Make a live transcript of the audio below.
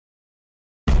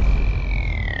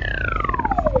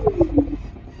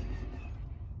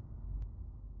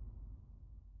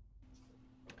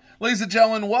Ladies and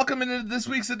gentlemen, welcome into this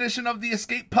week's edition of the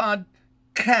Escape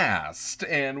Podcast.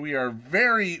 And we are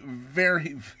very,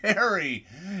 very, very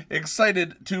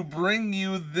excited to bring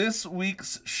you this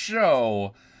week's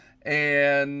show.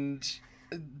 And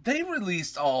they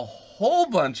released a whole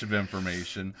bunch of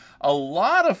information, a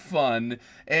lot of fun,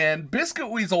 and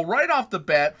Biscuit Weasel, right off the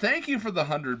bat, thank you for the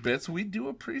 100 bits. We do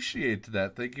appreciate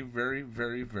that. Thank you very,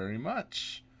 very, very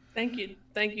much. Thank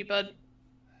you, bud.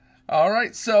 All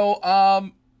right,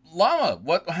 so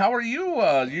Llama, how are you?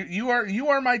 You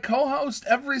are my co-host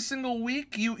every single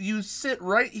week. You sit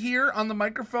right here on the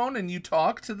microphone and you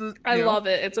talk to the. I love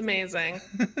it. It's amazing.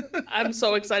 I'm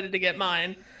so excited to get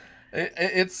mine.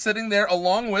 It's sitting there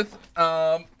along with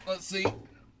let's see.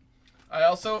 I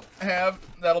also have,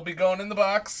 that'll be going in the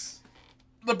box,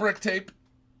 the brick tape.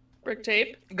 Brick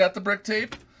tape. Got the brick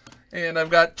tape, and I've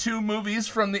got 2 movies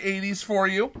from the 80s for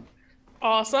you.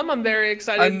 Awesome. I'm very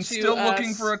excited. I'm still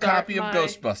looking for a copy of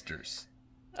Ghostbusters.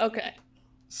 Okay.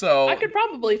 So I could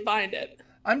probably find it.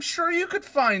 I'm sure you could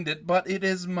find it, but it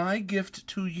is my gift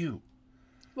to you.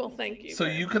 Well, thank you. So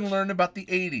you can learn about the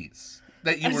 80s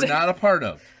that you were not a part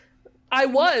of. I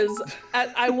was.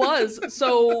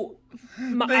 So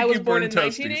I was born in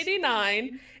Toasties.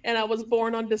 1989, and I was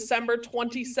born on December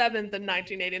 27th in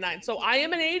 1989. So I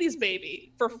am an 80s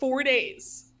baby for 4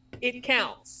 days. It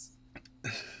counts.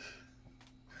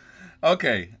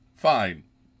 Okay, fine.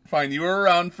 You were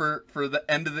around for the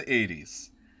end of the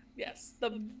 80s. Yes,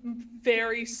 the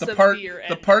very the severe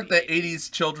end. The part that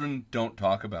 80s children don't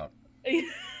talk about.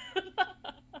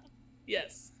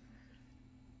 Yes.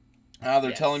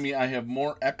 They're telling me I have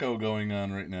more echo going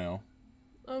on right now.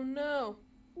 Oh no.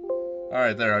 All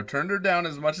right, there. I've turned her down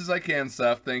as much as I can,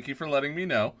 Seth. Thank you for letting me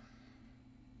know.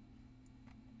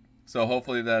 So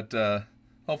hopefully that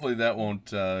won't.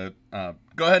 Go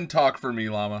ahead and talk for me,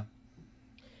 Llama.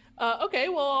 Okay,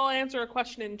 well, I'll answer a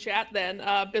question in chat then.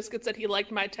 Biscuit said he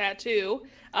liked my tattoo.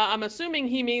 I'm assuming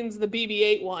he means the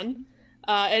BB-8 one.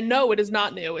 And no, it is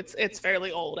not new. It's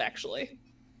fairly old, actually.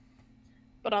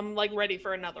 But I'm, ready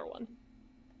for another one.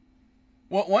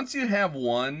 Well, once you have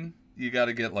one, you got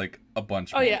to get, a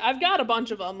bunch more. Oh, yeah, I've got a bunch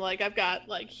of them. I've got,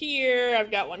 here, I've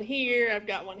got one here, I've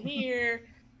got one here,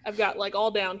 I've got,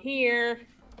 all down here,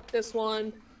 this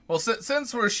one. Well,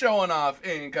 since we're showing off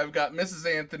ink, I've got Mrs.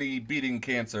 Anthony beating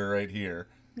cancer right here.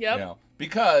 Yep.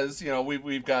 Because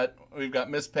we've got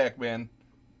Miss Pac-Man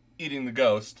eating the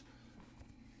ghost,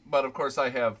 but of course I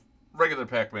have regular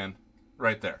Pac-Man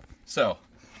right there. So,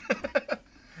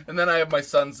 and then I have my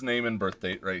son's name and birth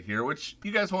date right here, which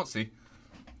you guys won't see.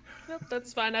 Nope,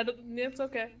 that's fine. It's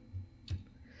okay.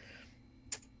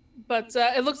 But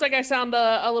it looks like I sound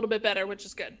a little bit better, which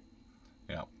is good.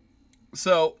 Yeah.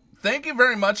 So. Thank you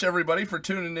very much, everybody, for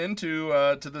tuning in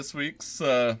to this week's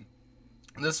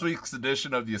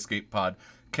edition of the Escape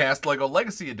Podcast Lego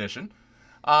Legacy Edition.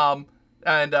 And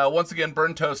once again,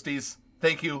 Burn Toasties,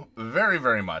 thank you very,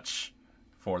 very much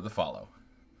for the follow.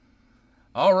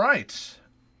 All right.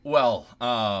 Well,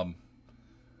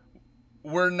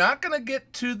 we're not going to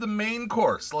get to the main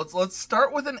course. Let's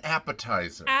start with an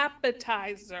appetizer.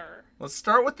 Let's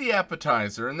start with the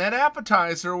appetizer, and that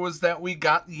appetizer was that we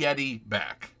got Yeti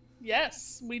back.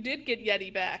 Yes, we did get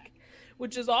Yeti back,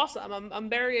 which is awesome. I'm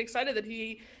very excited that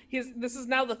this is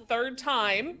now the 3rd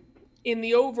time in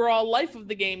the overall life of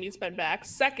the game he's been back.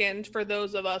 2nd for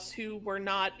those of us who were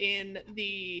not in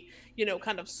the,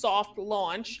 kind of soft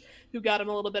launch, who got him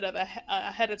a little bit of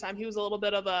ahead of time. He was a little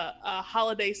bit of a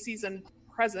holiday season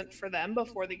present for them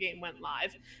before the game went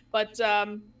live. But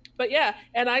yeah,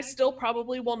 and I still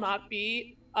probably will not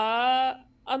be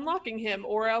unlocking him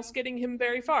or else getting him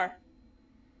very far.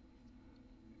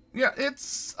 Yeah,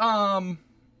 it's, I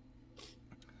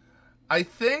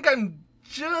think I'm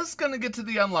just going to get to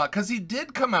the unlock, because he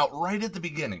did come out right at the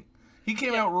beginning. He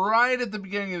came out right at the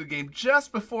beginning of the game,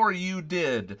 just before you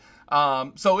did.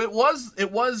 So it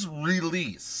was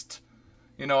released.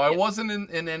 I wasn't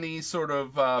in any sort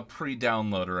of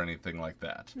pre-download or anything like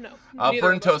that. No.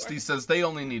 Burn Toasty says they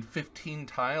only need 15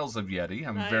 tiles of Yeti.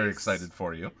 I'm very excited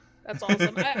for you. That's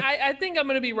awesome. I think I'm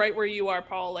going to be right where you are,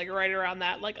 Paul, right around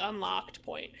that, unlocked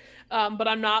point. But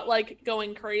I'm not,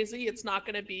 going crazy. It's not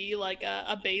going to be,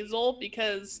 a basil,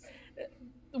 because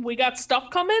we got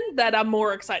stuff coming that I'm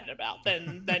more excited about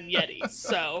than Yeti,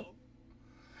 so...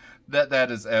 That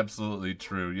is absolutely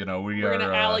true. We're going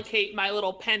to allocate my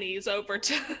little pennies over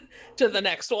to the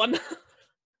next one.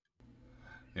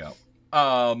 Yeah.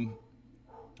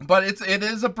 But it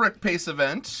is a brick pace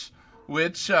event,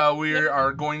 which we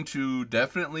are going to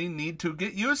definitely need to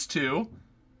get used to.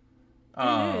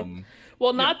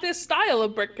 Well, not this style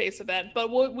of brick pace event, but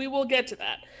we will get to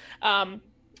that.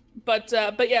 But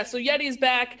yeah, so Yeti's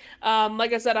back.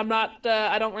 Like I said, I'm not.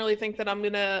 I don't really think that I'm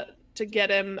gonna to get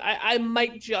him. I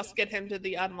might just get him to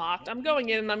the unlocked. I'm going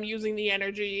in and I'm using the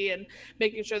energy and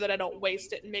making sure that I don't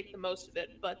waste it and make the most of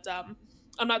it. But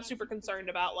I'm not super concerned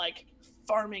about like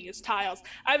farming his tiles.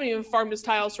 I haven't even farmed his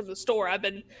tiles from the store. I've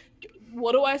been.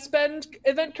 What do I spend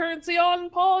event currency on,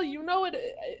 Paul? You know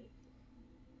it.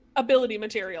 Ability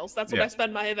materials. That's what I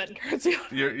spend my event currency on.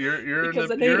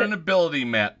 You're an ability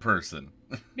mat person.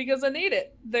 Because I need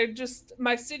it. They're just,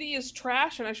 my city is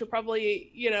trash and I should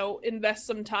probably, invest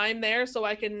some time there so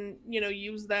I can,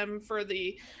 use them for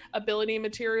the ability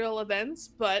material events.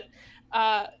 But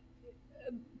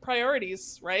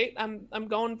priorities, right? I'm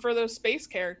going for those space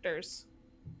characters.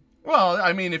 Well,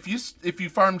 I mean, if you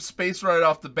farmed space right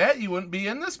off the bat, you wouldn't be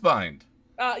in this bind.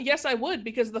 Yes, I would,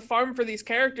 because the farm for these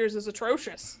characters is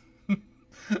atrocious.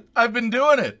 I've been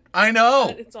doing it. I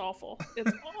know. It's awful.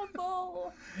 It's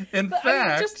awful. In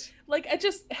fact,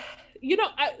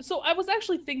 so I was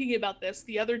actually thinking about this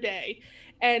the other day,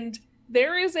 and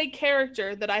there is a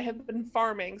character that I have been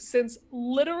farming since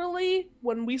literally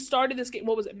when we started this game.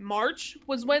 What was it? March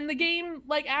was when the game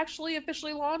like actually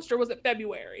officially launched, or was it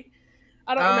February?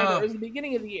 I don't remember. It was the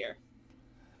beginning of the year.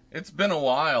 It's been a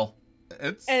while.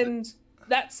 And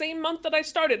that same month that I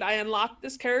started, I unlocked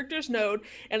this character's node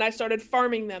and I started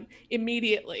farming them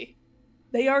immediately.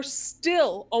 They are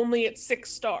still only at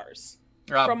 6 stars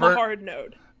from a hard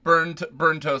node. Burn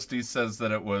Toasty says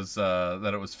that it was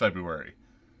February.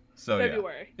 So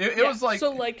February. Yeah. It was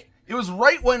it was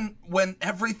right when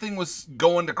everything was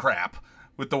going to crap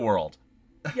with the world.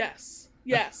 Yes.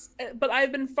 But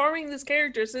I've been farming this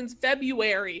character since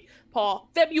February, Paul.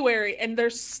 February, and they're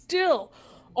still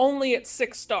only at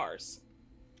 6 stars.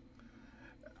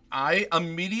 I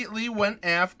immediately went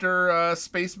after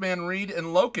Spaceman Reed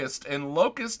and Locust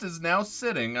is now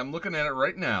sitting, I'm looking at it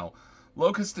right now,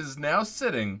 Locust is now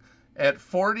sitting at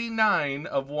 49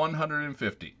 of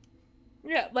 150.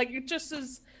 Yeah, like, it just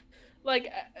is, like,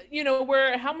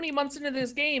 we're how many months into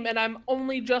this game, and I'm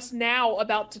only just now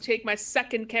about to take my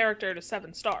second character to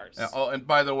 7 stars. Oh, and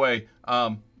by the way,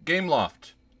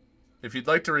 Gameloft, if you'd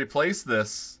like to replace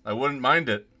this, I wouldn't mind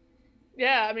it.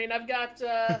 Yeah, I mean, I've got,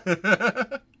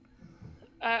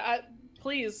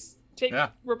 please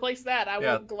replace that. I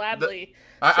will gladly.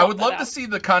 I would love to see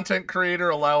the content creator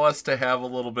allow us to have a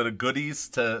little bit of goodies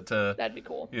to that'd be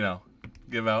cool.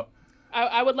 Give out.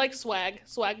 I would like swag.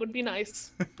 Swag would be nice.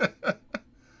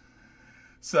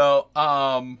 So,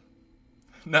 no,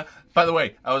 by the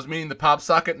way, I was meaning the pop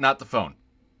socket, not the phone.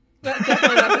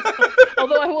 Definitely not the phone.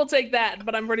 Although I will take that,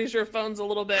 but I'm pretty sure phone's a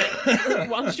little bit. Why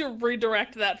don't you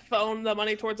redirect that phone, the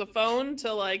money towards a phone,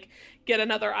 to like get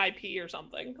another IP or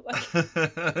something?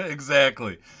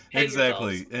 Exactly.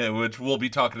 Which we'll be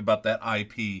talking about that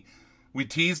IP. We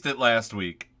teased it last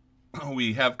week.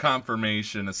 We have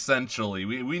confirmation, essentially.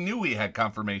 We knew we had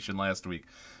confirmation last week,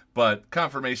 but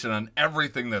confirmation on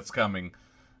everything that's coming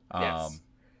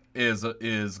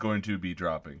is going to be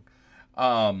dropping.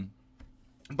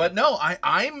 But no,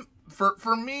 I'm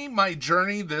for me, my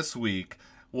journey this week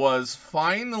was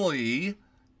finally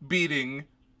beating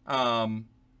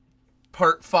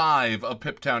part 5 of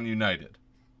Piptown United.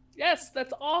 Yes,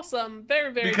 that's awesome.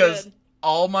 Very, very because good.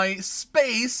 All my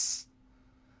space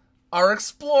are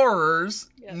explorers,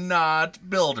 not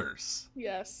builders.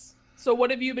 Yes. So what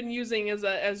have you been using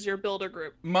as your builder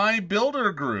group? My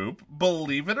builder group,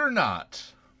 believe it or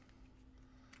not,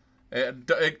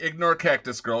 ignore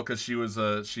Cactus Girl because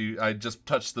I just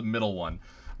touched the middle one,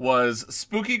 was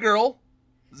Spooky Girl,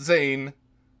 Zane,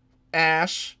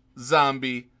 Ash,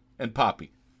 Zombie, and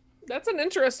Poppy. That's an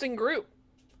interesting group.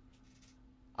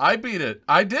 I beat it.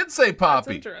 I did say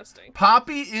Poppy. That's interesting.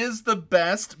 Poppy is the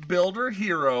best builder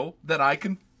hero that I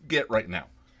can get right now.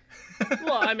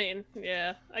 Well, I mean,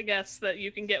 yeah, I guess that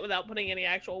you can get without putting any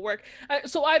actual work.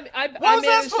 So I what was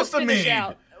that supposed to mean?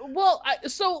 Out. Well,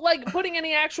 so like putting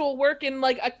any actual work in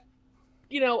like a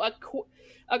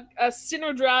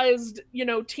synergized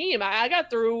team. I got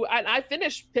through. I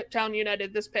finished Piptown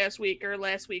United this past week or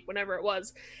last week, whenever it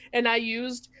was, and I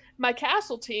used my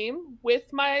castle team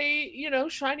with my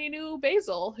shiny new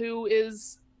Basil, who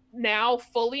is now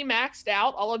fully maxed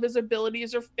out. All of his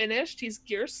abilities are finished. He's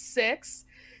gear 6.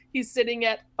 He's sitting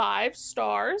at 5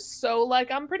 stars. So like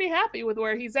I'm pretty happy with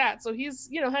where he's at. So he's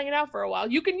hanging out for a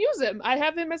while. You can use him. I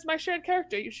have him as my shared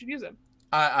character. You should use him.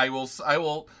 I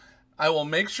will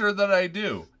make sure that I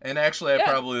do. And actually I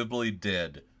probably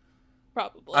did.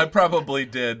 I probably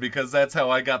did, because that's how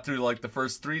I got through like the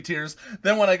first 3 tiers.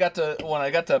 Then when I got to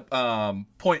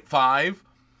 0.5,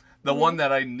 the one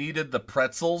that I needed the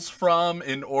pretzels from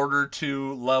in order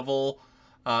to level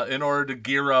in order to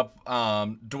gear up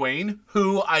Dwayne,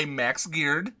 who I max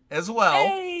geared as well.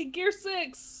 Hey, Gear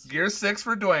 6. Gear 6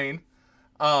 for Dwayne.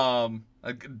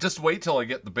 Just wait till I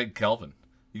get the big Kelvin.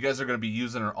 You guys are going to be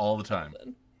using her all the time.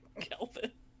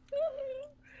 Kelvin.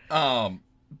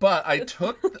 But I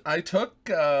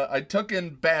took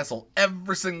in Basil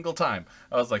every single time.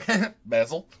 I was like,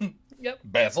 Basil. Yep.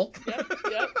 Basil.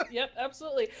 Yep,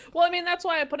 absolutely. Well, I mean, that's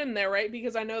why I put him there, right?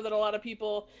 Because I know that a lot of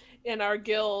people in our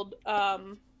guild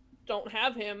don't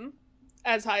have him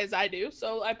as high as I do.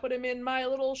 So I put him in my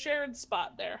little shared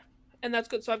spot there. And that's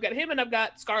good. So I've got him and I've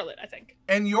got Scarlet, I think.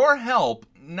 And your help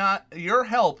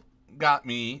got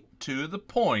me to the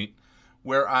point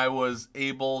where I was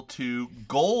able to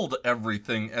gold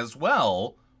everything as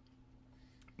well,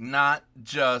 not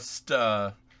just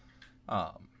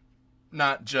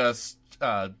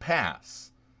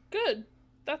pass. Good.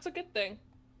 That's a good thing.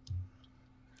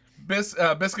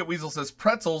 Biscuit Weasel says,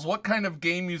 pretzels, what kind of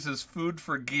game uses food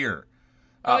for gear?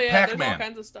 Pac-Man. There's all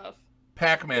kinds of stuff.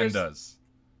 Pac-Man does.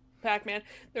 Pac-Man.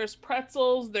 There's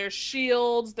pretzels, there's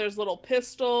shields, there's little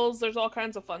pistols, there's all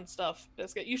kinds of fun stuff,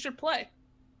 Biscuit. You should play.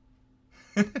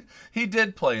 He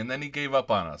did play, and then he gave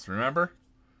up on us, remember?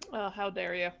 Oh, how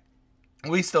dare you.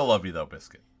 We still love you, though,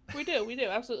 Biscuit. We do,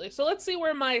 absolutely. So let's see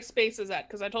where my space is at,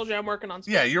 because I told you I'm working on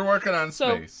space. Yeah, you're working on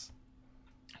space.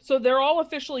 So they're all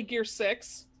officially Gear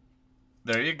 6.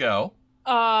 There you go.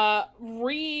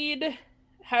 Reed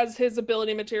has his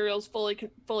ability materials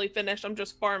fully finished. I'm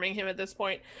just farming him at this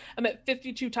point. I'm at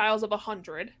 52 tiles of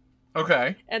 100.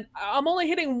 Okay. And I'm only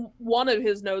hitting one of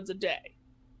his nodes a day.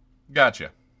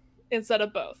 Gotcha. Instead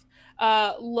of both.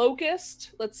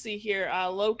 Locust, let's see here.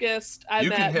 Locust, I'm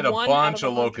You can at hit a one bunch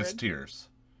out of Locust tiers.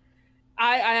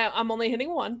 I'm only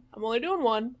hitting one. I'm only doing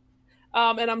one.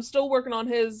 And I'm still working on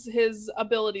his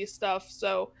ability stuff,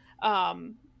 so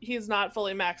he's not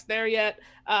fully maxed there yet.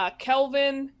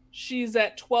 Kelvin, she's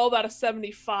at 12 out of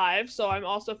 75, so I'm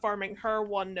also farming her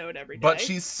one node every day. But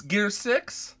she's Gear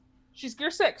 6? She's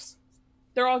Gear 6.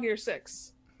 They're all Gear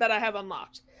 6 that I have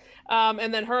unlocked.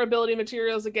 And then her ability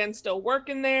materials, again, still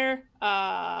working there.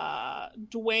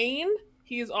 Dwayne,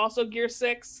 he's also Gear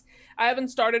 6. I haven't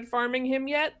started farming him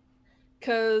yet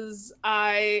because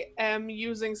I am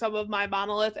using some of my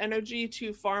monolith energy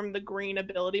to farm the green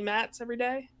ability mats every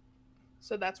day.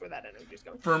 So that's where that energy is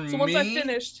going. Once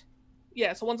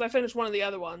I finish one of the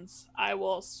other ones, I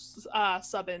will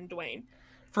sub in Dwayne.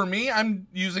 For me, I'm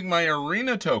using my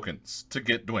arena tokens to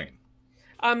get Dwayne.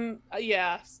 I'm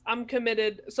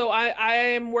committed. So I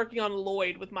am working on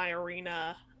Lloyd with my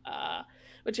arena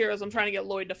materials. I'm trying to get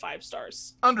Lloyd to 5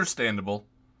 stars. Understandable.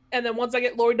 And then once I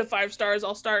get Lloyd to 5 stars,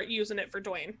 I'll start using it for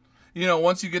Dwayne. You know,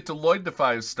 once you get to Lloyd to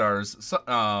 5 stars,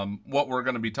 what we're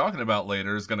going to be talking about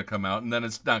later is going to come out, and then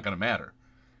it's not going to matter.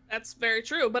 That's very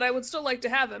true, but I would still like to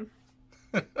have him.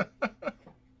 Burn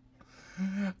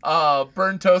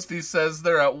Toasty says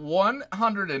they're at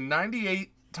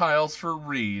 198 tiles for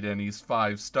Reed, and he's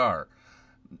 5-star.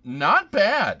 Not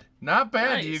bad. Not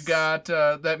bad. Nice. You got,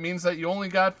 that means that you only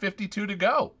got 52 to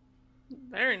go.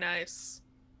 Very nice.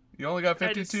 You only got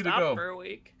 52 to go. For a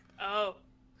week. Oh.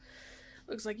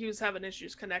 Looks like he was having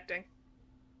issues connecting.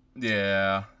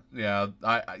 Yeah. The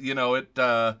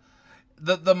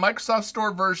Microsoft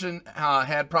Store version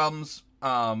had problems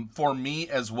for me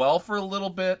as well for a little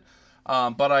bit,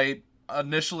 but I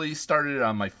initially started it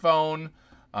on my phone.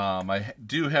 I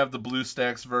do have the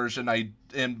BlueStacks version.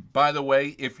 And by the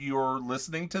way, if you're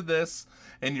listening to this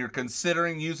and you're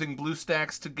considering using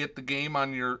BlueStacks to get the game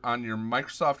on your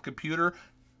Microsoft computer,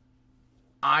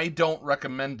 I don't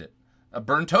recommend it.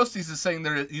 Burn Toasties is saying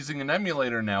they're using an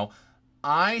emulator now.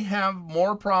 I have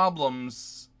more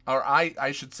problems, or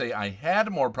I should say I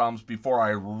had more problems before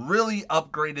I really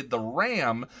upgraded the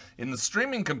RAM in the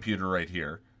streaming computer right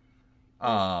here.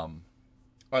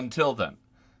 Until then.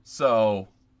 So,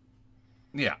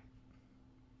 yeah.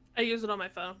 I use it on my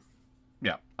phone.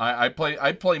 Yeah, I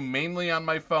play mainly on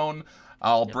my phone.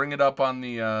 I'll bring it up on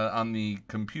the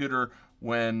computer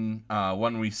when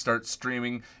we start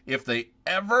streaming, if they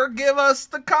ever give us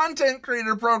the content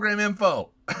creator program info.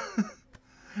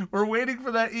 We're waiting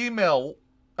for that email.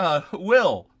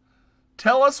 Will,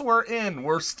 tell us we're in.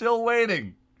 We're still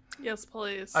waiting. Yes,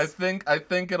 please. I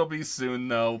think it'll be soon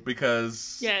though,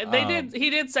 because he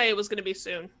did say it was going to be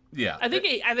soon. Yeah. I think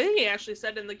he actually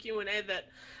said in the Q&A that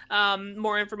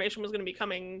more information was going to be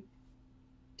coming.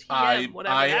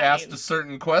 I asked a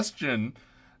certain question.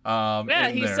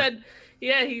 He said.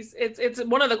 Yeah, it's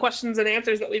one of the questions and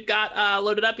answers that we've got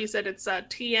loaded up. He said it's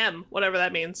TM, whatever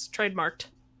that means, trademarked.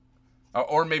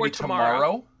 Or maybe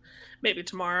tomorrow. Maybe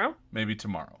tomorrow.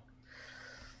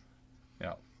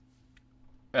 Yeah.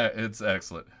 It's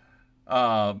excellent.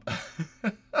 Um,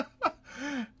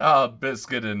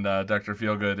 Biscuit and Dr.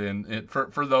 Feelgood, and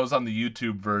for those on the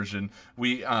YouTube version,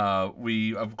 we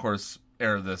of course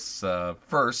air this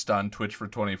first on Twitch for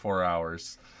 24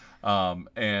 hours.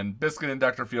 And Biscuit and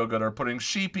Dr. Feelgood are putting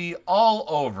Sheepy all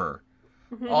over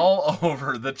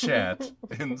the chat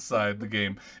inside the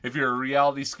game. If you're a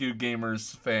Reality Skew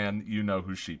Gamers fan, you know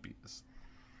who Sheepy is.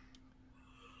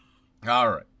 All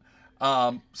right.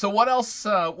 So what else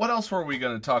were we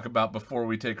going to talk about before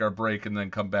we take our break and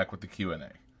then come back with the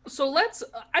Q&A? So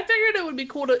I figured it would be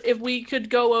cool if we could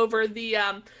go over the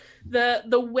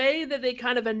way that they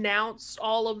kind of announced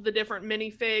all of the different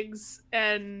minifigs,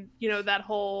 and that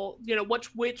whole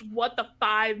what the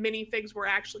 5 minifigs we're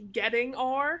actually getting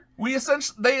are.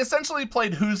 They essentially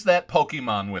played Who's That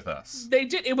Pokemon with us. They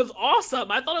did. It was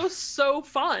awesome. I thought it was so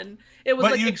fun. It was,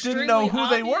 but you didn't know who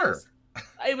they were.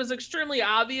 It was extremely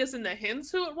obvious in the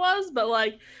hints who it was, but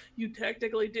you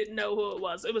technically didn't know who it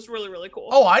was. It was really, really cool.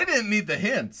 Oh, I didn't need the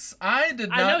hints. I did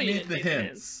not need the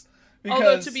hints.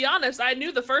 Although, to be honest, I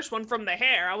knew the first one from the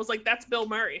hair. I was like, that's Bill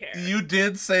Murray hair. You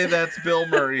did say that's Bill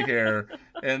Murray hair.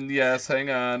 And yes, hang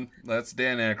on. That's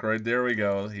Dan Aykroyd. There we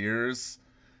go. Here's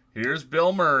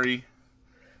Bill Murray.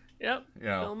 Yep.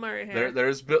 Yeah. Bill Murray hair.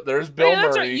 There's Bill that's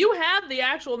Murray. Right. You have the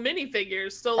actual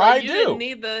minifigures, so you didn't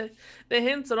need the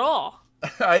hints at all.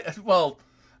 I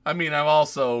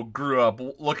also grew up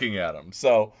looking at them.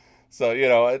 So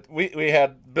we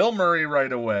had Bill Murray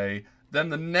right away. Then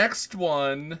the next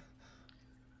one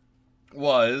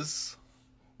was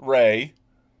Ray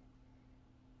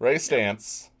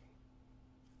Stantz.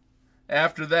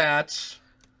 After that,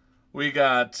 we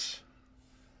got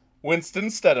Winston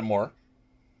Stedamore.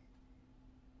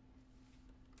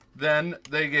 Then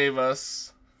they gave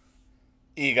us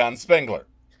Egon Spengler.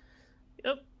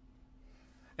 Yep.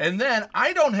 And then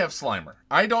I don't have Slimer.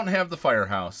 I don't have the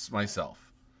Firehouse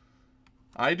myself.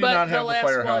 I do not have the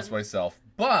Firehouse myself.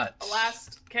 But the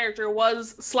last character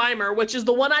was Slimer, which is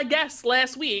the one I guessed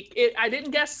last week. I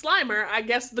didn't guess Slimer. I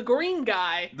guessed the green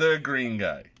guy. The green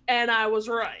guy. And I was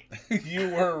right. You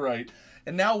were right.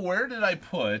 And now where did I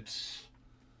put...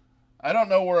 I don't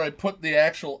know where I put the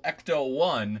actual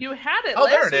Ecto-1. You had it last week.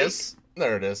 There it is.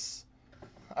 There it is.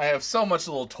 I have so much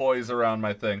little toys around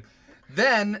my thing.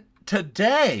 Then,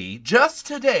 today, just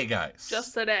today, guys.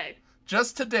 Just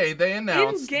today, they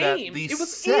announced that the set... It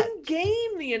was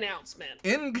in-game, the announcement.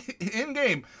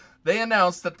 In-game. They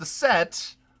announced that the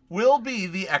set will be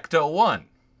the Ecto-1.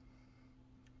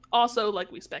 Also,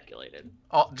 like we speculated.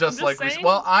 Just like saying, we...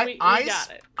 Well,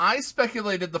 I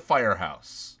speculated the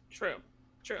Firehouse. True.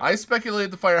 I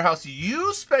speculated the Firehouse.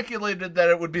 You speculated that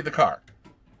it would be the car.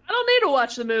 I don't need to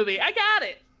watch the movie. I got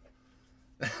it.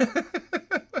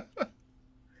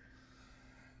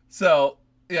 So,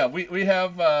 yeah, we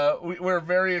have we're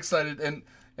very excited,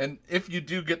 and if you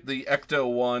do get the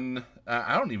Ecto-1,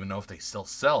 I don't even know if they still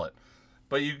sell it,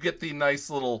 but you get the nice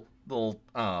little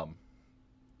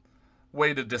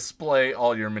way to display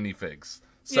all your minifigs.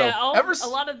 So yeah, a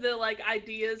lot of the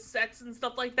ideas, sets, and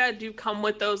stuff like that do come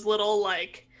with those little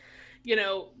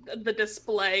the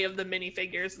display of the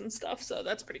minifigures and stuff. So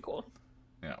that's pretty cool.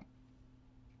 Yeah.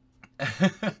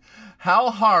 How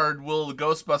hard will the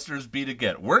Ghostbusters be to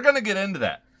get? We're gonna get into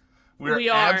that. We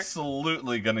are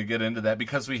absolutely gonna get into that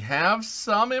because we have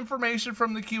some information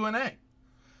from the Q&A.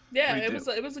 Yeah, it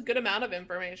was a good amount of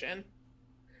information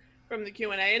from the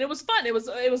Q&A, and it was fun. It was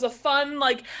a fun,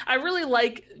 I really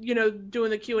like doing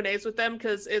the Q&As with them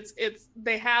because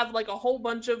they have a whole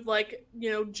bunch of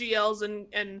GLs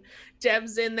and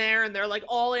devs in there, and they're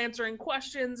all answering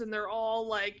questions, and they're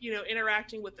all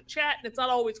interacting with the chat, and it's not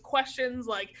always questions.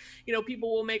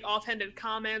 People will make offhanded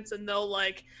comments, and they'll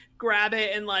grab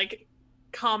it and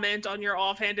comment on your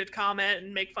offhanded comment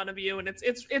and make fun of you, and it's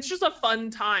just a fun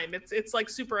time. It's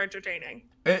super entertaining.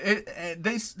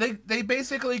 They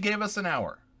basically gave us an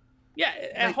hour. Yeah,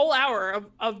 a whole hour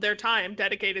of their time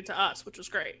dedicated to us, which was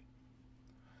great.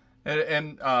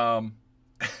 And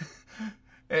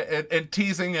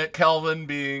teasing at Kelvin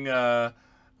being that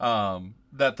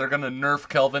they're gonna nerf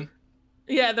Kelvin.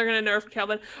 Yeah, they're gonna nerf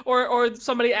Kelvin. Or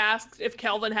somebody asked if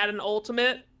Kelvin had an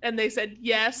ultimate, and they said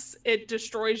yes. It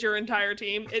destroys your entire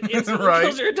team. It instantly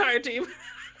kills your entire team.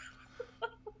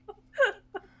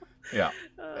 Yeah,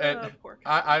 and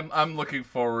I'm looking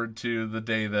forward to the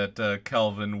day that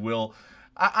Kelvin will.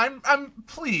 I'm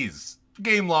please,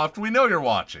 Gameloft. We know you're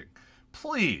watching.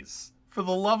 Please, for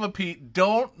the love of Pete,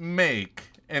 don't make.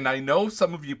 And I know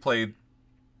some of you played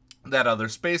that other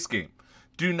space game.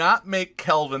 Do not make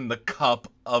Kelvin the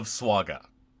cup of Swaga.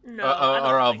 No,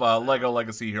 or of Lego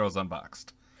Legacy Heroes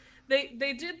Unboxed.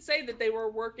 They did say that they were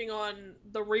working on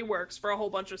the reworks for a whole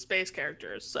bunch of space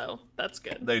characters, so that's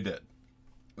good. They did.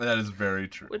 That is very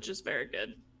true. Which is very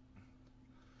good.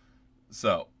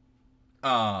 So,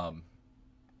 I'm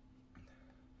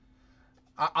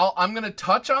going to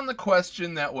touch on the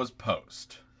question that was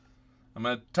posed. I'm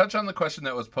going to touch on the question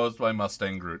that was posed by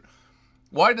Mustang Groot.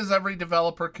 Why does every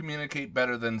developer communicate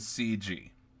better than CG?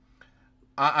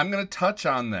 I'm going to touch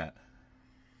on that.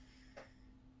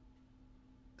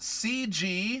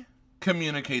 CG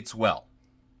communicates well,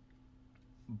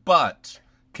 but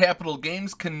Capital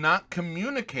Games cannot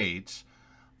communicate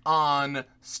on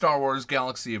Star Wars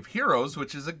Galaxy of Heroes,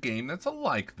 which is a game that's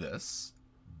like this,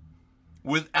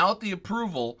 without the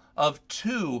approval of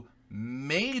two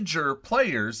major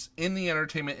players in the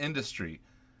entertainment industry,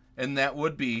 and that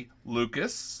would be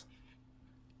Lucas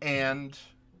and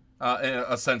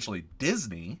essentially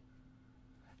Disney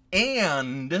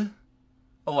and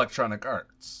Electronic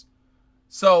Arts.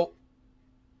 So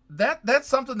that's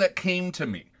something that came to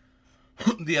me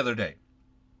the other day.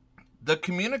 The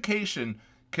communication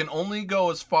can only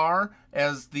go as far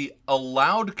as the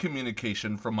allowed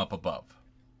communication from up above.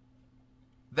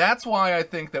 That's why I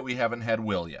think that we haven't had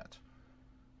Will yet.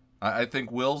 I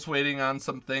think Will's waiting on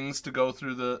some things to go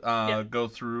through go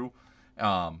through.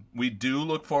 We do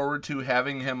look forward to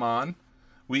having him on.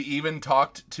 We even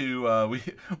talked to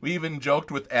we even joked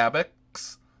with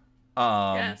Abex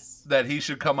that he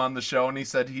should come on the show, and he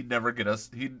said he'd never get us.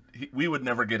 We would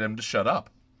never get him to shut up.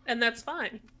 And that's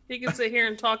fine. He can sit here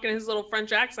and talk in his little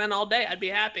French accent all day. I'd be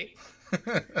happy.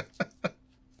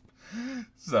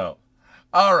 So,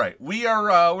 all right,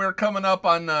 we're coming up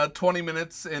on 20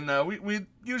 minutes, and we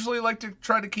usually like to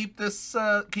try to keep this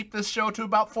show to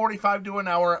about 45 to an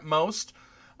hour at most.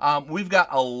 We've got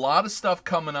a lot of stuff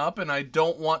coming up, and I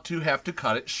don't want to have to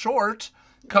cut it short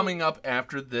coming up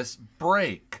after this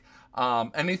break.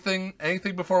 Anything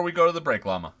before we go to the break,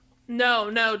 Llama?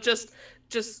 No, just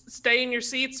stay in your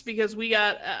seats because we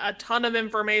got a ton of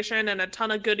information and a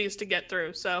ton of goodies to get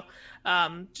through. So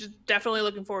just definitely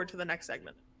looking forward to the next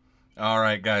segment. All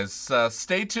right, guys,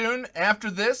 stay tuned. After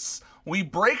this, we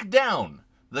break down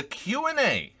the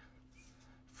Q&A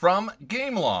from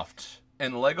Gameloft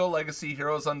and Lego Legacy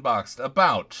Heroes Unboxed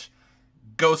about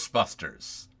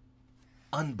Ghostbusters.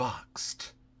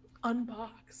 Unboxed.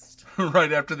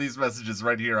 Right after these messages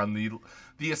right here on the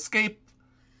Escape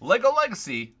Lego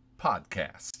Legacy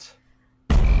podcast.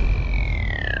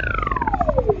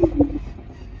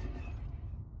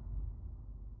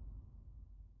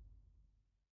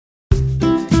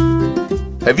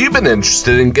 Have you been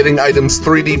interested in getting items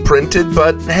 3D printed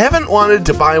but haven't wanted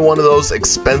to buy one of those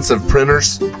expensive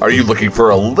printers? Are you looking for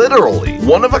a literally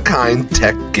one-of-a-kind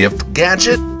tech gift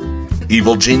gadget?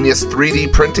 Evil Genius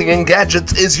 3D Printing and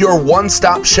Gadgets is your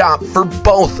one-stop shop for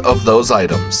both of those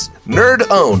items.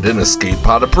 Nerd-owned and Escape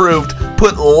Pod approved,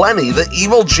 put Lenny the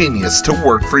Evil Genius to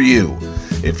work for you.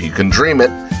 If you can dream it,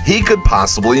 he could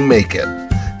possibly make it.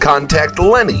 Contact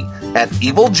Lenny at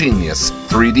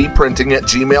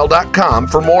evilgenius3dprinting@gmail.com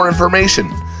for more information.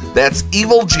 That's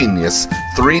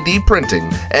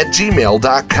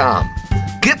evilgenius3dprinting@gmail.com.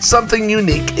 Get something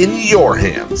unique in your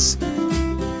hands.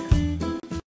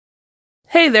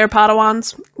 Hey there,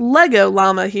 Padawans. Lego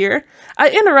Llama here.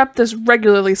 I interrupt this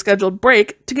regularly scheduled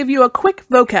break to give you a quick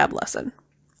vocab lesson.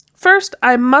 First,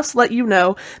 I must let you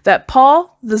know that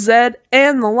Paul, the Zed,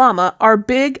 and the Llama are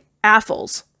big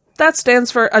AFOLs. That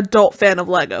stands for Adult Fan of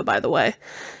Lego, by the way.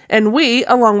 And we,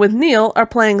 along with Neil, are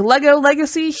playing Lego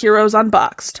Legacy Heroes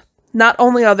Unboxed. Not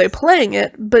only are they playing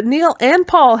it, but Neil and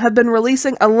Paul have been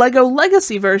releasing a Lego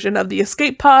Legacy version of the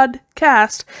Escape Pod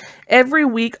cast every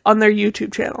week on their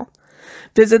YouTube channel.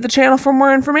 Visit the channel for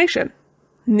more information.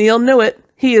 Neil knew it.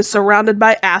 He is surrounded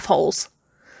by AFOLs.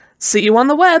 See you on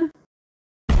the web.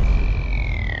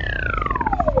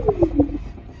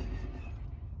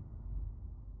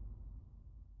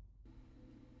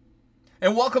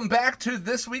 And welcome back to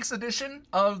this week's edition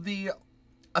of the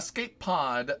Escape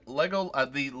Pod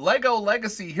the Lego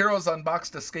Legacy Heroes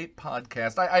Unboxed Escape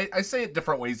Podcast. I say it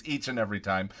different ways each and every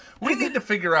time. We need to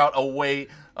figure out a way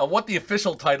what the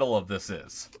official title of this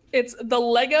is. It's the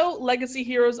Lego Legacy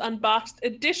Heroes Unboxed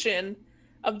edition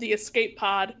of the Escape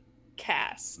Pod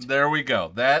cast. There we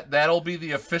go. That'll be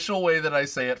the official way that I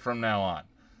say it from now on.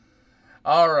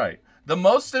 All right. The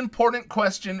most important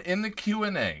question in the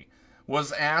Q&A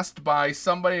was asked by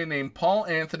somebody named Paul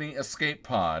Anthony Escape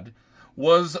Pod.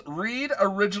 Was Reed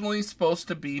originally supposed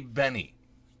to be Benny?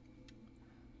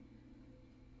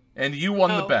 And you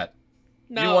won the bet.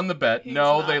 No, you won the bet.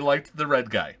 No, not. They liked the red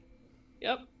guy.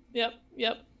 Yep.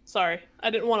 Sorry. I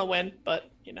didn't want to win,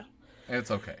 but, you know.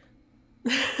 It's okay.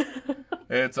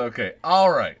 It's okay.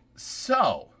 All right.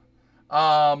 So,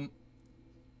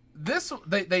 this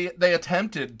they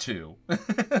attempted to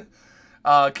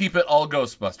keep it all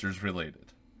Ghostbusters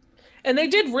related. And they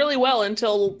did really well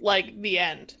until, like, the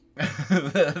end.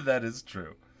 That is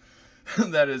true.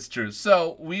 That is true.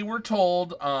 So we were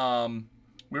told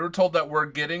that we're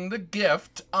getting the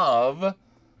gift of. Let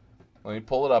me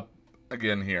pull it up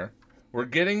again here. We're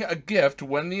getting a gift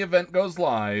when the event goes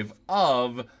live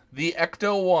of the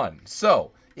Ecto-1.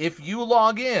 So if you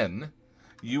log in,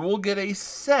 you will get a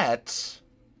set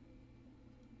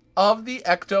of the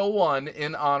Ecto-1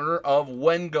 in honor of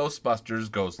when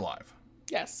Ghostbusters goes live.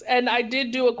 Yes, and I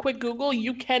did do a quick Google.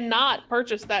 You cannot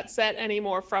purchase that set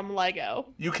anymore from Lego.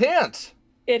 You can't.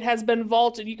 It has been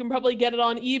vaulted. You can probably get it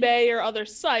on eBay or other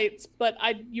sites, but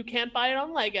you can't buy it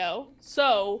on Lego.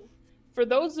 So, for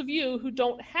those of you who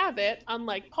don't have it,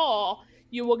 unlike Paul,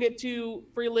 you will get to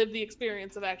relive the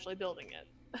experience of actually building it.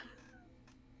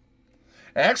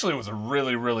 Actually, it was a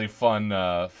really, really fun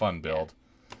build.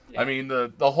 Yeah. I mean,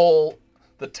 the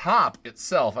top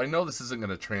itself, I know this isn't going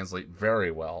to translate very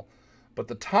well, but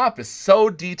the top is so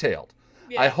detailed.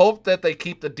 Yeah. I hope that they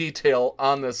keep the detail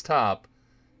on this top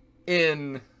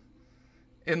in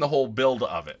the whole build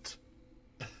of it.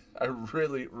 I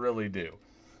really, really do.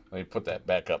 Let me put that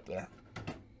back up there.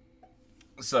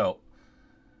 So,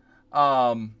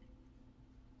 and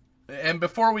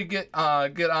before we get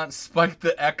on Spike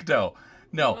the Ecto,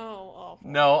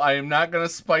 no, I am not going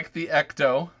to spike the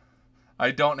Ecto.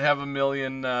 I don't have a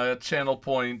million channel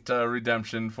point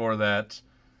redemption for that.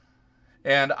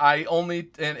 And I only,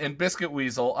 and Biscuit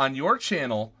Weasel, on your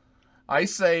channel, I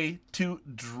say to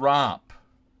drop.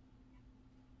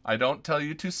 I don't tell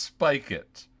you to spike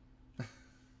it.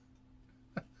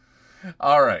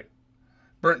 All right.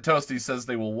 Burnt Toasty says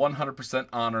they will 100%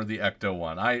 honor the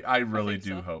Ecto-1. I really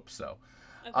do hope so.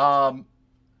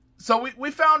 So we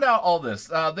found out all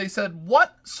this. They said,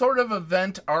 what sort of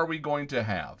event are we going to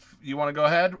have? You want to go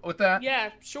ahead with that? Yeah,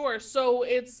 sure. So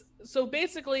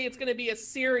basically it's going to be a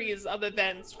series of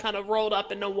events kind of rolled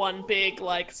up into one big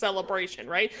like celebration,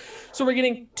 right? So we're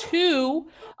getting 2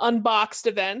 unboxed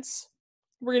events.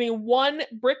 We're getting 1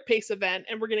 brick pace event,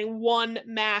 and we're getting 1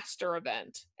 master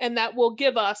event. And that will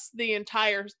give us the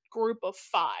entire group of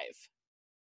 5.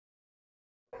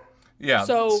 Yeah.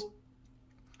 So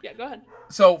yeah, go ahead.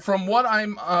 So from what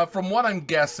I'm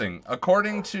guessing,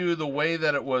 according to the way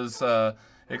that it was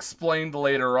explained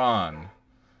later on,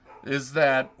 is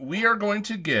that we are going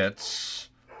to get.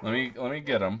 Let me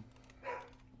get them.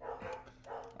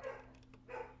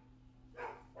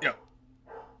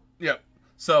 Yep.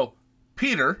 So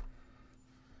Peter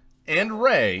and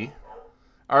Ray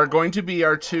are going to be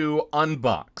our 2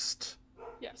 unboxed.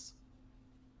 Yes.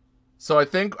 So I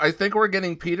think we're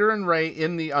getting Peter and Ray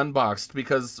in the unboxed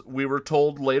because we were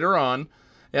told later on,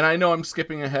 and I know I'm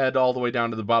skipping ahead all the way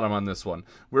down to the bottom on this one.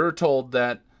 We were told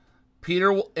that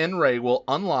Peter and Ray will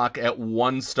unlock at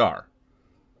 1 star.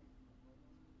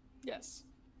 Yes.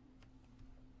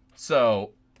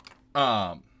 So,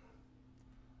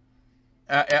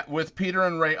 with Peter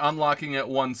and Ray unlocking at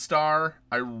 1 star,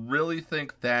 I really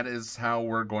think that is how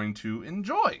we're going to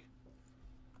enjoy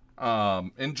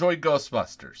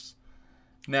Ghostbusters.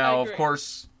 Now, of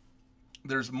course,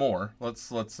 there's more.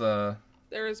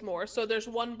 There is more. So there's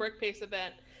 1 brick pace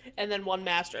event and then 1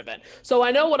 master event. So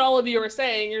I know what all of you are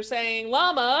saying. You're saying,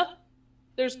 Llama,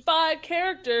 there's 5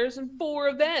 characters and 4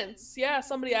 events. Yeah,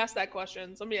 somebody asked that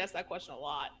question. Somebody asked that question a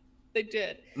lot. They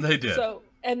did. They did. So,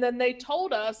 and then they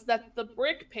told us that the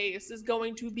brick pace is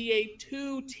going to be a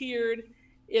 2-tiered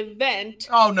event.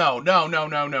 Oh, no,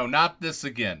 not this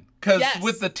again. Because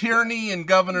with the tyranny and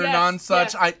governor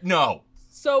nonsuch, no.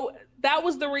 So that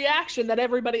was the reaction that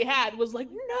everybody had, was like,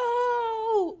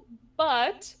 no.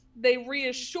 But they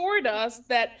reassured us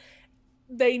that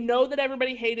they know that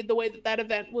everybody hated the way that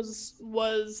event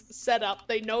was set up.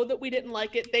 They know that we didn't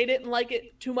like it. They didn't like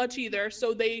it too much either.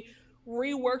 So they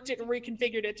reworked it and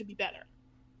reconfigured it to be better.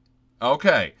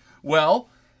 Okay. Well,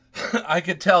 I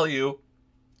could tell you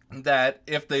that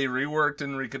if they reworked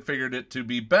and reconfigured it to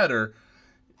be better,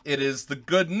 it is the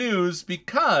good news,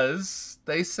 because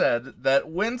they said that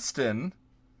Winston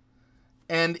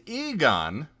and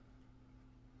Egon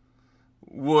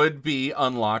would be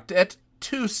unlocked at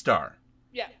 2 star.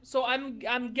 Yeah, so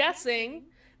I'm guessing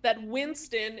that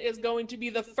Winston is going to be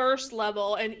the first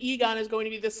level and Egon is going to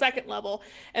be the second level,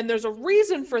 and there's a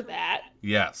reason for that.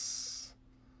 Yes.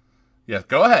 Yes,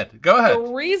 go ahead.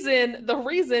 The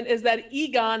reason is that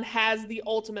Egon has the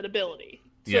ultimate ability.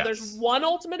 So there's 1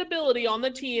 ultimate ability on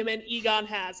the team, and Egon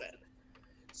has it.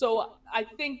 So I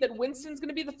think that Winston's going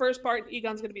to be the first part, and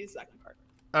Egon's going to be the second part.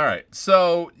 All right.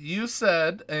 So you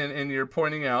said, and you're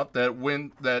pointing out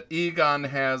that Egon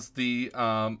has the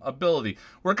ability.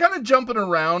 We're kind of jumping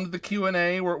around the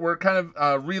Q&A. We're kind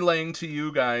of relaying to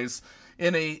you guys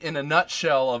in a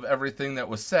nutshell of everything that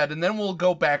was said, and then we'll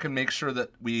go back and make sure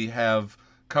that we have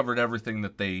covered everything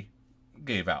that they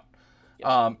gave out.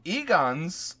 Yep.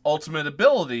 Egon's ultimate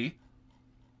ability,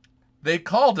 they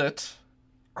called it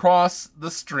Cross the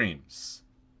Streams.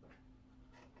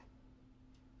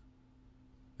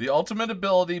 The ultimate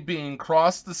ability being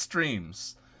Cross the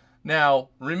Streams. Now,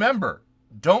 remember,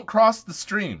 don't cross the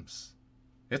streams.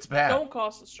 It's bad. Don't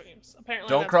cross the streams. Apparently,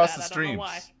 don't that's cross bad. the I streams. don't know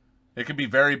why. It can be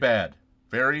very bad.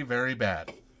 Very, very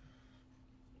bad.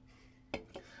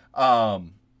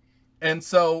 And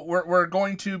so we're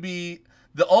going to be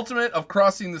the ultimate of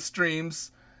crossing the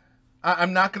streams.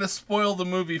 I'm not going to spoil the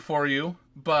movie for you,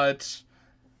 but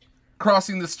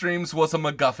crossing the streams was a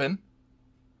MacGuffin.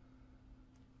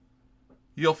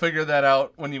 You'll figure that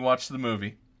out when you watch the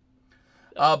movie.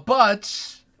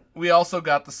 But we also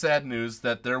got the sad news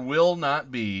that there will not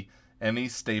be any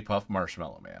Stay Puft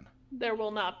Marshmallow Man. There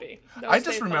will not be. No I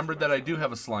just remembered that I do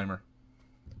have a Slimer.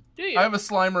 Do you? I have a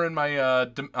Slimer in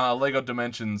my Lego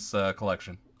Dimensions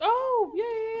collection. Oh,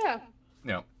 yeah.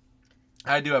 Yeah.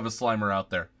 I do have a Slimer out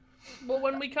there. Well,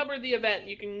 when we cover the event,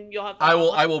 you'll have to...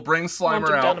 I will bring Slimer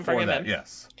out for that,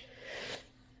 yes.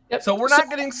 Yep. So we're not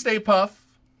getting Stay Puft.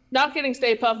 Not getting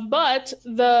Stay Puft, but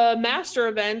the Master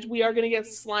event, we are going to get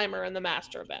Slimer in the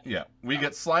Master event. Yeah, we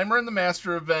get Slimer in the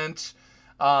Master event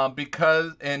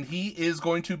and he is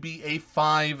going to be a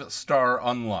 5-star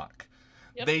unlock.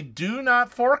 Yep. They do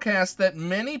not forecast that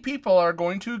many people are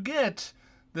going to get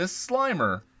this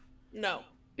Slimer. No,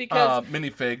 because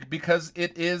minifig, because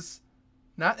it is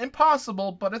not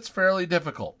impossible, but it's fairly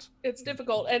difficult. It's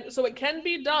difficult, and so it can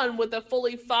be done with a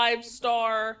fully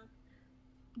 5-star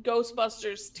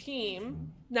Ghostbusters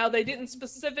team. Now, they didn't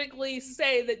specifically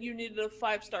say that you needed a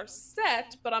 5-star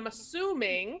set, but I'm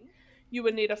assuming you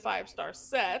would need a 5-star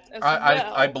set as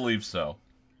well. I believe so.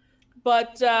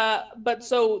 But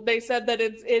so they said that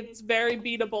it's very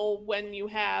beatable when you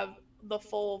have the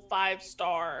full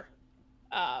 5-star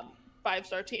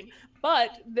team. But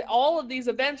all of these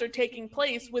events are taking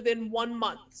place within 1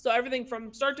 month. So everything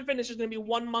from start to finish is going to be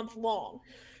 1 month long.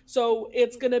 So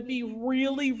it's going to be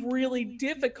really, really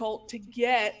difficult to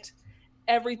get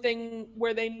everything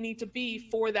where they need to be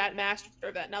for that Master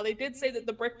event. Now, they did say that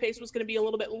the brick pace was going to be a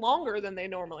little bit longer than they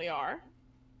normally are.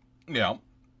 Yeah.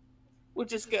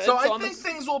 Which is good. So I think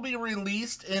things will be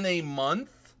released in a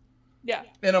month. Yeah.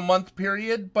 In a month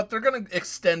period, but they're going to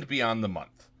extend beyond the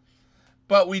month.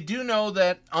 But we do know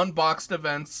that unboxed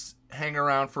events hang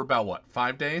around for about, what,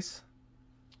 5 days?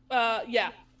 Yeah,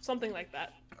 something like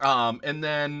that. And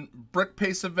then brick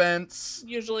pace events.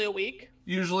 Usually a week.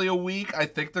 I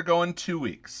think they're going 2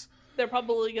 weeks. They're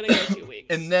probably going to go 2 weeks.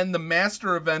 And then the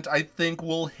Master event, I think,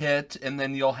 will hit, and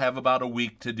then you'll have about a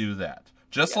week to do that.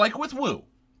 Just like with Woo.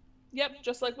 Yep,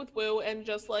 just like with Woo, and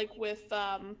just like with,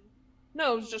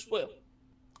 no, it's just Woo.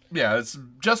 Yeah, it's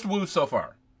just Woo so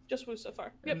far. Just Woo so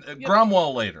far. Yep.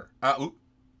 Gromwell later.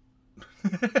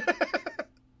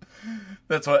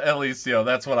 That's what, at least,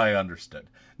 that's what I understood.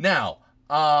 Now,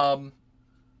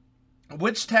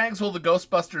 which tags will the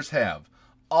Ghostbusters have?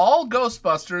 All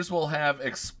Ghostbusters will have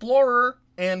Explorer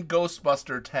and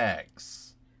Ghostbuster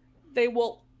tags. They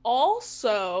will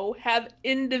also have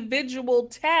individual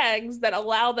tags that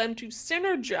allow them to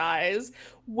synergize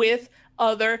with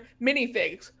other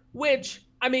minifigs, which,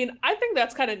 I mean, I think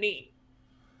that's kind of neat.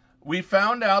 We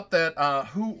found out that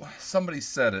somebody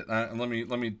said it. Let me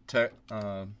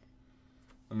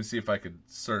see if I could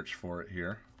search for it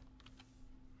here.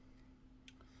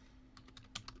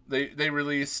 They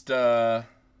released.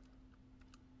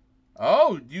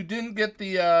 Oh, you didn't get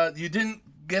the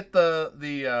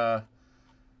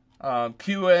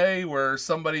QA where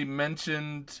somebody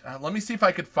mentioned. Let me see if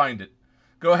I could find it.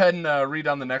 Go ahead and read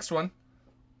on the next one.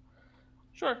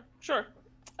 Sure.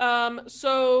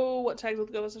 So what tags will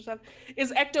the Ghostbusters have?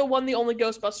 Is Ecto-1 the only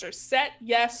Ghostbusters set?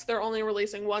 Yes, they're only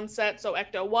releasing one set, so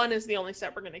Ecto-1 is the only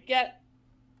set we're going to get.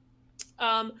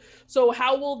 So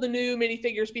how will the new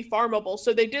minifigures be farmable?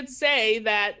 So they did say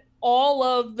that all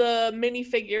of the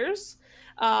minifigures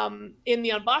in the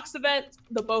Unboxed event,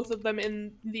 both of them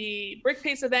in the Brick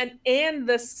Pace event, and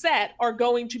the set are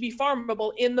going to be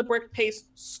farmable in the Brick Pace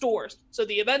stores. So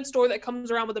the event store that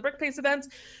comes around with the Brick Pace events,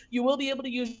 you will be able to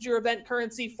use your event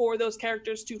currency for those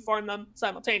characters to farm them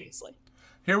simultaneously.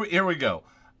 Here we go.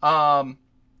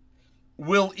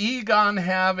 Will Egon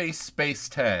have a space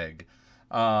tag?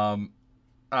 The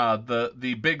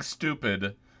big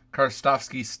stupid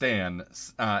Karstofsky Stan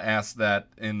asked that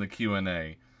in the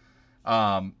Q&A.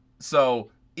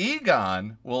 So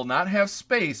Egon will not have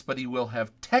space, but he will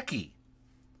have techie.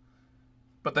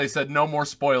 But they said no more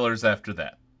spoilers after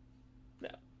that. No.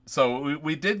 So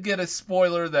we did get a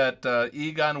spoiler that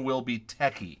Egon will be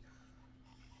techie.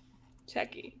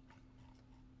 Techie.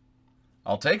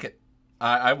 I'll take it.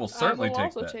 I will certainly take that. I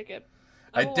will also take it.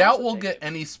 I doubt we'll get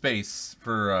any space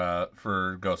for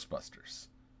Ghostbusters.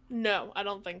 No, I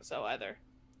don't think so either.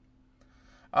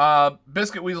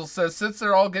 Biscuit Weasel says, since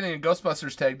they're all getting a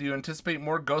Ghostbusters tag, do you anticipate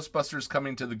more Ghostbusters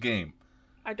coming to the game?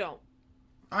 I don't.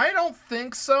 I don't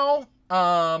think so.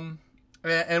 And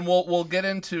we'll get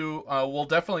into we'll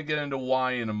definitely get into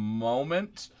why in a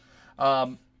moment.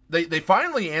 They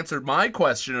finally answered my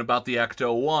question about the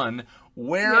Ecto-1.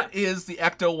 Where is the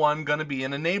Ecto-1 going to be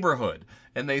in a neighborhood?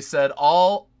 And they said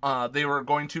they were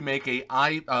going to make a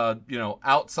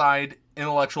outside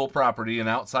intellectual property and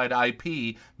outside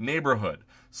IP neighborhood.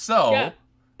 So yeah,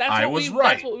 I was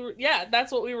right.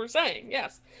 That's what we were saying.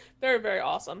 Yes, very, very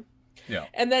awesome. Yeah.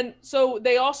 And then so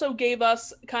they also gave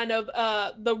us kind of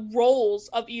the roles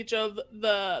of each of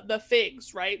the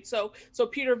figs, right? So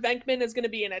Peter Venkman is going to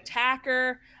be an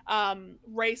attacker.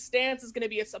 Ray Stantz is going to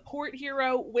be a support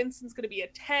hero. Winston's going to be a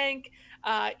tank.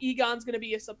 Egon's going to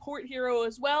be a support hero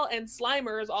as well, and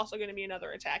Slimer is also going to be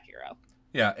another attack hero.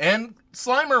 Yeah, and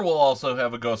Slimer will also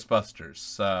have a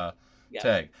Ghostbusters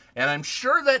tag, and I'm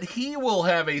sure that he will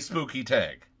have a spooky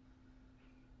tag.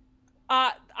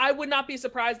 I would not be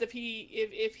surprised if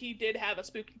he did have a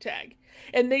spooky tag.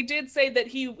 And they did say that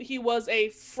he was a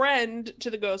friend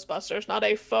to the Ghostbusters, not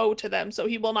a foe to them, so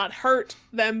he will not hurt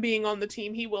them being on the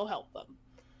team. He will help them.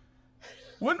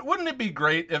 Wouldn't it be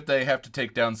great if they have to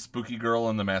take down Spooky Girl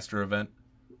in the Master Event?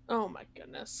 Oh my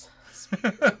goodness.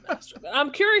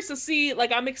 I'm curious to see,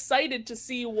 I'm excited to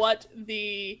see what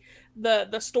the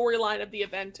storyline of the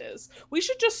event is. We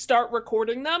should just start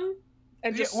recording them.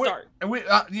 And just start.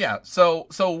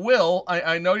 So Will,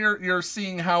 I know you're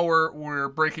seeing how we're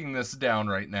breaking this down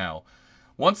right now.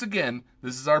 Once again,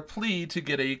 this is our plea to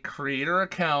get a creator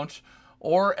account,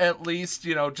 or at least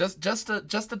just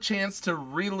a chance to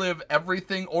relive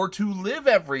everything or to live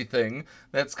everything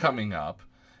that's coming up.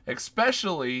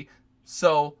 Especially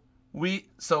so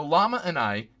Llama and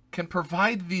I can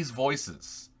provide these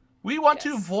voices. We want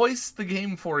to voice the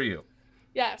game for you.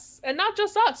 Yes, and not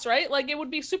just us, right? It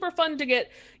would be super fun to get,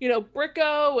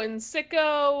 Bricko and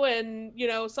Sicko and,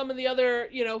 some of the other,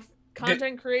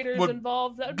 content creators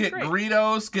involved. That would be great. Get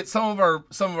Greedos, get some of our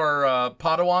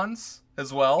Padawans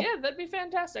as well. Yeah, that'd be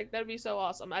fantastic. That'd be so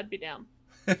awesome. I'd be down.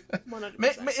 100%.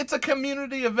 It's a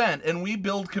community event, and we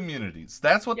build communities.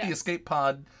 That's what the Escape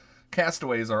Pod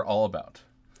castaways are all about.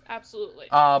 Absolutely.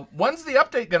 When's the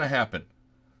update going to happen?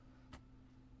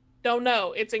 Don't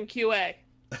know. It's in QA.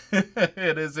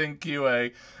 It is in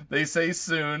QA. They say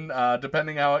soon.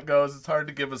 Depending how it goes, it's hard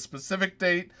to give a specific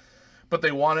date, but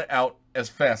they want it out as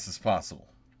fast as possible.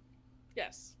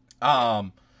 Yes.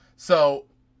 So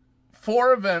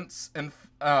 4 events and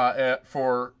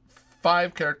for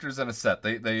 5 characters in a set.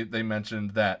 They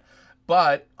mentioned that,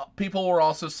 but people were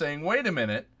also saying, wait a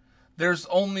minute, there's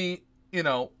only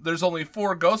 4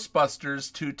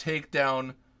 Ghostbusters to take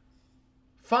down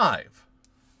 5.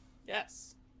 Yes.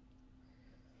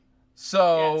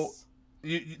 So,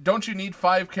 don't you need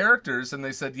 5 characters? And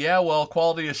they said, yeah, well,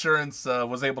 quality assurance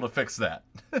was able to fix that.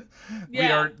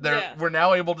 We're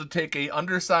now able to take a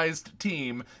undersized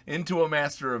team into a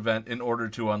master event in order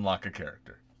to unlock a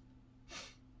character.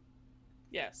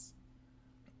 Yes.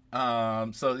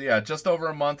 Just over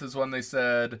a month is when they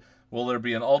said, will there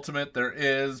be an ultimate? There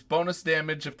is bonus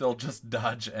damage if they'll just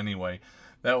dodge anyway.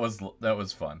 That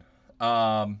was fun.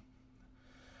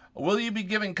 Will you be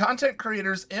giving content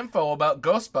creators info about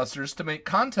Ghostbusters to make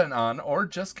content on, or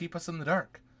just keep us in the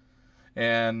dark?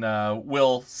 And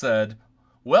Will said,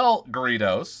 well,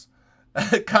 Greedos,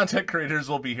 content creators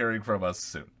will be hearing from us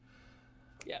soon.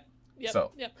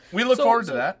 We look forward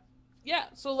to that. Yeah,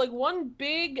 so one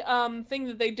big thing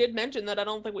that they did mention that I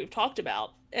don't think we've talked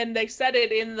about, and they said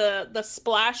it in the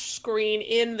splash screen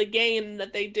in the game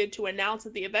that they did to announce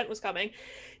that the event was coming,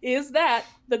 is that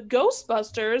the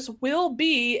Ghostbusters will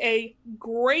be a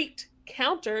great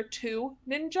counter to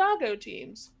Ninjago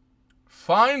teams.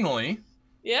 Finally.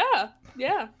 Yeah.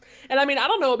 And I mean, I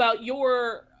don't know about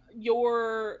your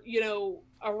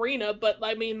arena, but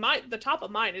I mean, the top of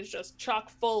mine is just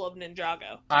chock full of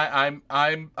Ninjago.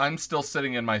 I'm still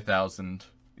sitting in my 1,000,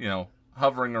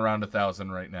 hovering around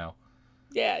 1,000 right now.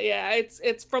 Yeah,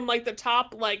 it's from the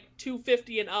top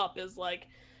 250 and up is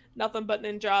nothing but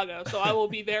Ninjago. So I will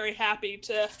be very happy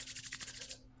to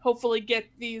hopefully get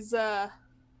these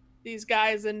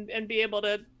guys and be able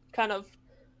to kind of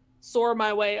soar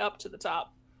my way up to the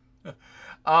top.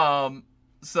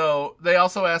 So they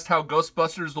also asked how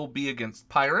Ghostbusters will be against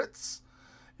pirates,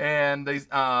 and they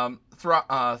Thorok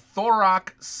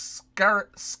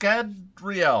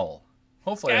Skadriel.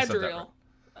 Hopefully I said that right.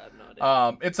 I have no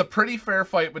idea. It's a pretty fair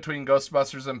fight between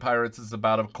Ghostbusters and pirates. It's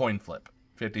about a coin flip,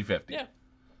 50-50. Yeah.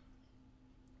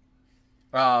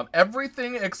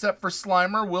 Everything except for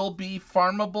Slimer will be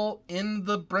farmable in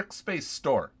the Brickspace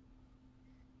store.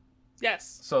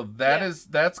 Yes. So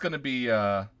that's going to be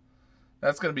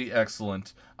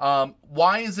excellent.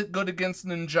 Why is it good against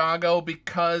Ninjago?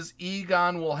 Because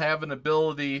Egon will have an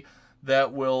ability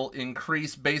that will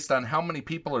increase based on how many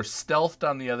people are stealthed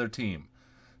on the other team.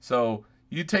 So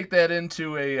you take that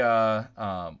into a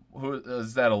who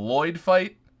is that, a Lloyd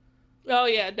fight? Oh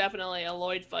yeah, definitely a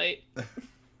Lloyd fight.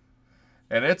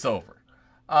 And it's over.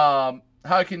 How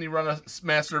can you run a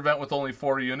master event with only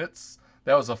 4 units?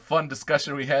 That was a fun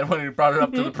discussion we had when we brought it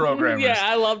up to the programmers. Yeah,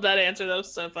 I love that answer. That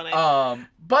was so funny.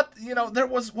 But you know, there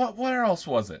was where else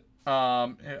was it?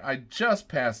 I just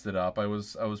passed it up. I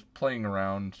was playing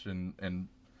around and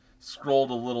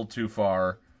scrolled a little too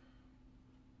far.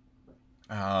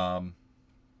 I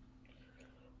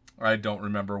don't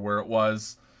remember where it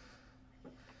was.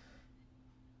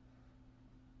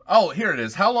 Oh, here it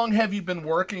is. How long have you been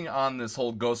working on this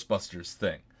whole Ghostbusters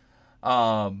thing?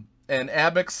 And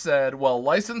Abix said, well,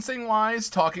 licensing-wise,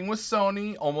 talking with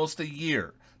Sony, almost a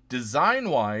year.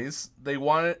 Design-wise,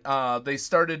 they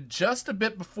started just a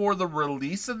bit before the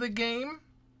release of the game,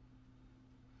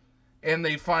 and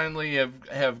they finally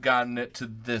have gotten it to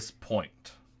this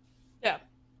point. Yeah,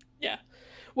 yeah.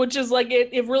 Which is like,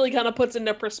 it really kind of puts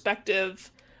into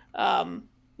perspective,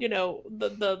 you know,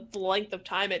 the length of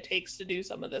time it takes to do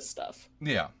some of this stuff.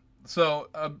 Yeah. So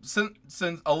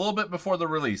since a little bit before the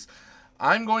release,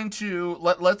 I'm going to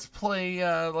let's play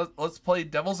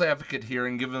devil's advocate here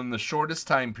and give them the shortest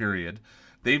time period.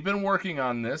 They've been working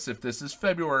on this. If this is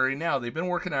February now, they've been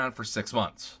working on it for 6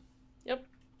 months. Yep.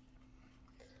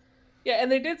 Yeah,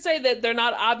 and they did say that they're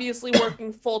not obviously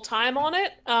working full time on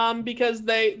it, because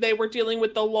they were dealing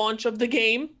with the launch of the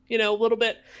game. You know,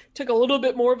 took a little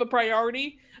bit more of a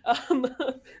priority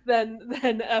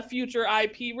than a future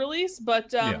IP release.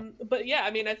 But yeah,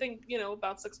 I mean, I think, you know,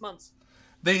 about 6 months.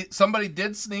 Somebody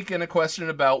did sneak in a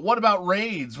question about, what about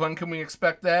raids? When can we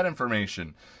expect that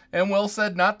information? And Will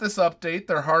said, not this update.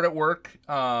 They're hard at work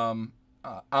on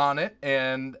it,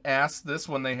 and asked this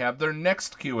when they have their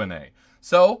next Q&A.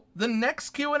 So the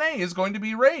next Q&A is going to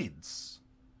be raids.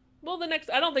 Well,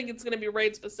 I don't think it's going to be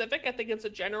raid specific. I think it's a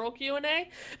general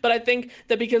Q&A. But I think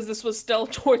that because this was still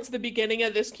towards the beginning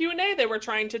of this Q&A, they were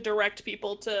trying to direct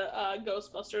people to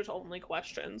Ghostbusters only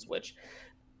questions, which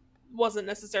wasn't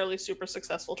necessarily super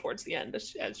successful towards the end,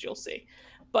 as you'll see.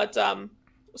 But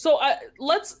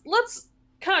let's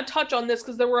kind of touch on this,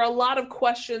 because there were a lot of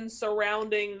questions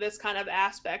surrounding this kind of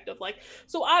aspect of, like,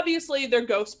 so obviously they're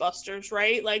Ghostbusters,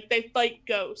 right? Like, they fight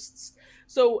ghosts.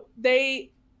 So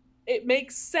it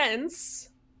makes sense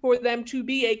for them to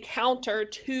be a counter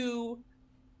to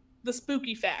the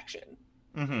spooky faction.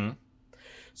 Mm-hmm.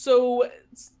 So,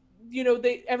 you know,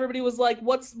 everybody was like,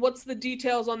 what's the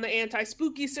details on the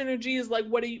anti-spooky synergies? Like,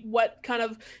 what kind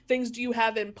of things do you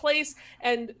have in place?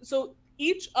 And so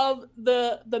each of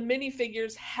the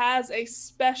minifigures has a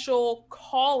special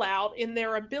call out in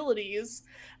their abilities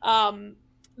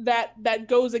that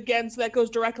goes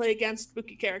directly against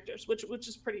spooky characters, which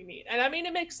is pretty neat. And I mean,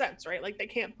 it makes sense, right? Like, they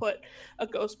can't put a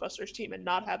Ghostbusters team and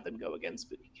not have them go against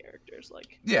spooky characters.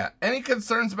 Like, yeah. Any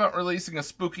concerns about releasing a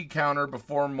spooky counter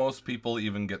before most people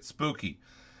even get spooky?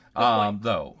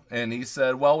 Though, and he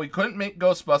said, well, we couldn't make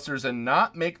Ghostbusters and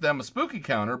not make them a spooky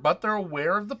counter, but they're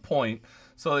aware of the point,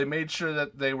 so they made sure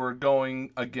that they were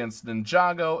going against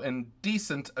Ninjago and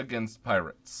decent against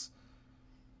pirates.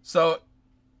 So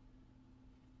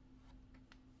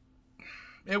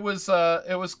it was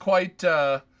quite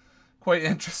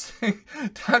interesting.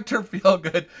 Dr.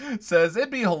 Feelgood says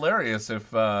it'd be hilarious if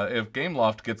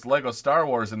Gameloft gets Lego Star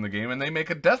Wars in the game and they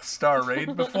make a Death Star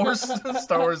raid before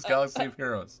Star Wars Galaxy of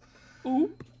Heroes.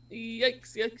 Oop.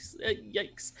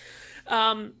 Yikes.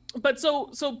 But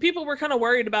so people were kind of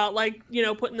worried about, like, you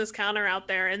know, putting this counter out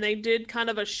there, and they did kind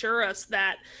of assure us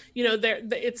that, you know,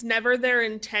 it's never their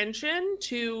intention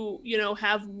to, you know,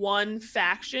 have one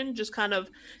faction just kind of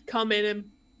come in and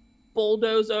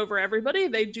bulldoze over everybody.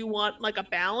 They do want, like, a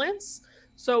balance.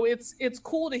 So it's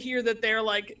cool to hear that they're,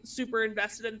 like, super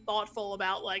invested and thoughtful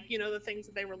about, like, you know, the things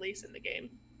that they release in the game.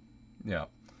 Yeah.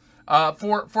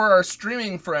 For our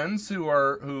streaming friends who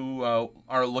are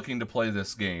looking to play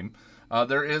this game,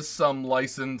 there is some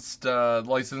licensed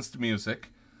music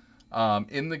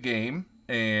in the game,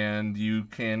 and you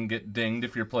can get dinged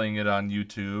if you're playing it on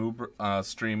YouTube,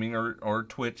 streaming, or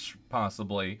Twitch,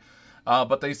 possibly.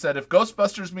 But they said, if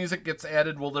Ghostbusters music gets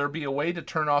added, will there be a way to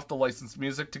turn off the licensed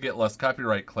music to get less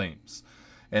copyright claims?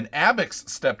 And Abix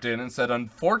stepped in and said,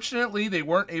 unfortunately, they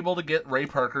weren't able to get Ray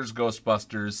Parker's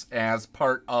Ghostbusters as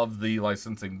part of the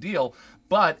licensing deal.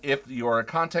 But if you're a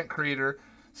content creator,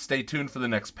 stay tuned for the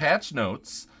next patch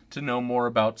notes to know more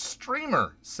about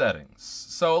streamer settings.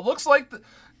 So it looks like,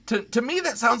 to me,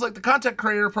 that sounds like the content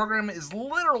creator program is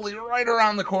literally right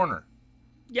around the corner.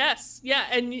 Yes, yeah,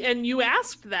 and you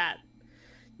asked that.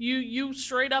 You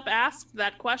straight up asked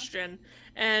that question,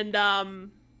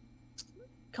 and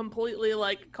completely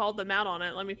like called them out on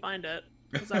it. Let me find it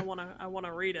because I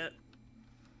wanna read it.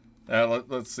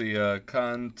 Let's see.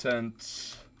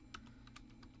 Content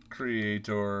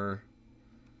creator.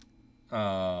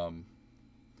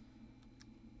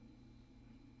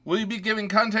 Will you be giving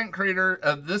content creator?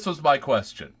 This was my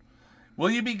question. Will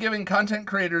you be giving content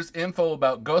creators info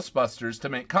about Ghostbusters to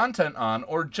make content on,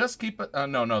 or just keep it?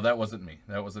 No, that wasn't me.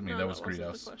 That wasn't me. No, that was wasn't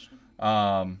Kredos. the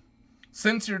question.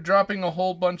 Since you're dropping a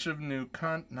whole bunch of new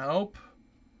nope.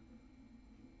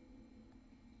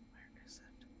 Where is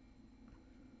it?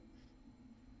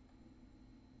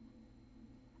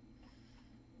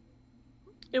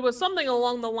 It was something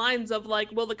along the lines of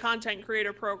like, will the content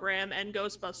creator program and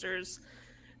Ghostbusters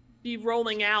be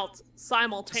rolling out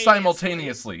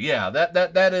simultaneously? Yeah,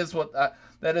 that is what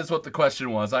the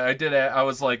question was. I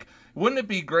was like, wouldn't it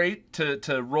be great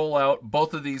to roll out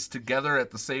both of these together at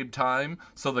the same time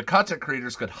so the content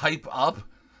creators could hype up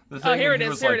the thing? Oh, here it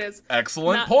is.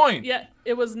 Excellent point. Yeah,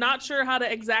 it was not sure how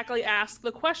to exactly ask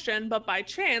the question, but by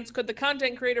chance, could the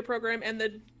content creator program and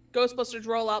the Ghostbusters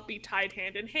rollout be tied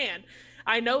hand in hand?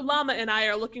 I know Llama and I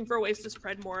are looking for ways to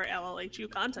spread more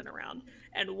LLHU content around,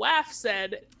 and WAF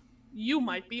said, you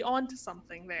might be onto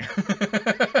something there.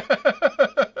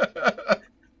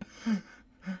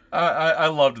 I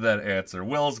loved that answer.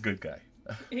 Will's a good guy.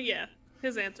 Yeah,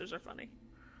 his answers are funny.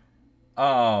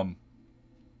 But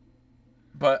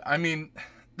I mean,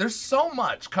 there's so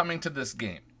much coming to this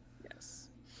game. Yes.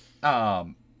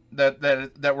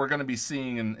 That we're going to be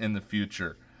seeing in the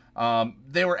future.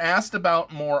 They were asked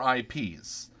about more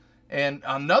IPs, and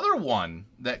another one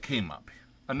that came up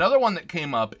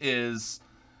is,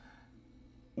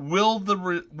 will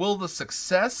the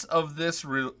success of this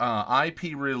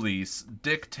IP release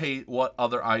dictate what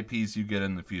other IPs you get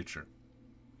in the future?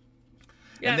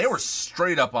 Yes. And they were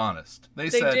straight up honest.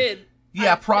 They said, did.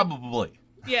 Yeah, probably.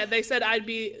 Yeah, they said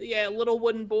Little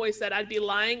Wooden Boy said I'd be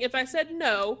lying if I said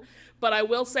no, but I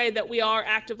will say that we are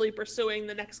actively pursuing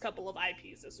the next couple of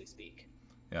IPs as we speak.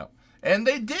 Yeah. And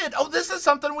they did. Oh, this is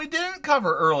something we didn't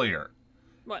cover earlier.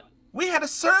 What? We had a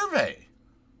survey.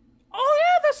 Oh,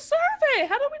 yeah, the survey.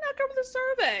 How did we not cover the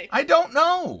survey? I don't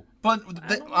know. But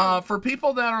for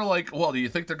people that are like, well, do you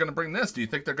think they're going to bring this? Do you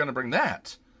think they're going to bring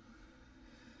that?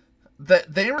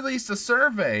 That they released a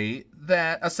survey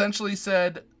that essentially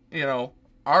said,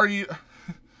 are you...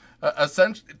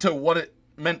 essentially, to what it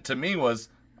meant to me was,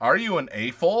 are you an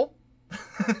AFOL?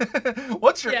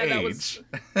 What's your age?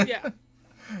 Yeah.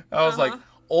 I was like,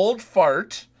 old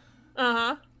fart.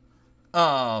 Uh-huh.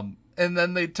 And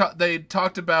then they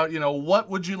talked about, what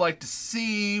would you like to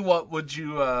see? What would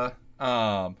you like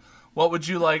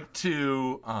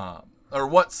to, or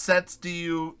what sets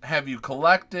have you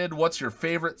collected? What's your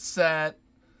favorite set?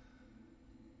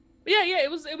 Yeah,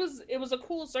 it was a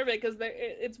cool survey because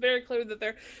it's very clear that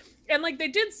they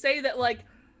did say that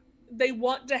they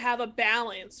want to have a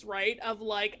balance, right, of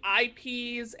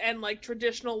IPs and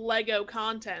traditional Lego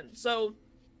content. So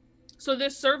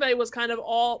this survey was kind of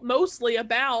mostly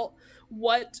about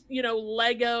what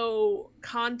Lego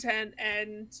content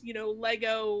and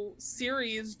Lego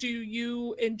series do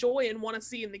you enjoy and want to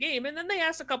see in the game, and then they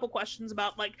asked a couple questions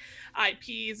about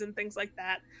IPs and things like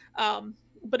that.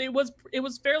 But it was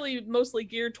fairly mostly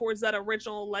geared towards that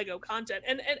original Lego content,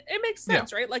 and it makes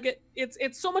sense, right?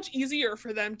 It's so much easier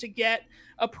for them to get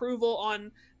approval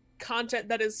on content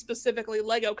that is specifically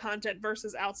Lego content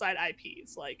versus outside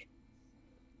IPs,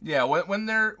 Yeah,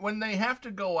 when they have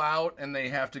to go out and they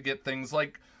have to get things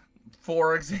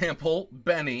for example,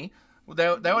 Benny,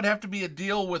 that would have to be a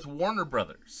deal with Warner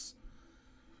Brothers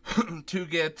to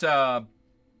get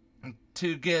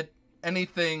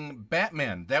anything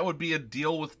Batman. That would be a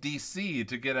deal with DC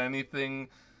to get anything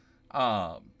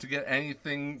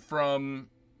from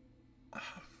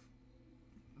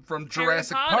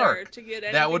Jurassic Park.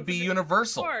 That would be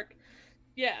Universal. Park.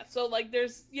 Yeah, so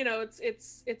there's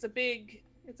it's a big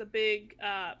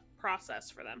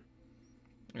process for them.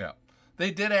 Yeah.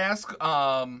 They did ask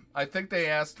I think they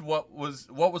asked what was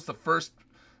the first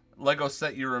Lego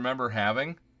set you remember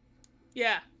having.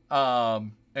 Yeah.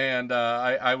 And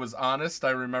I was honest.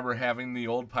 I remember having the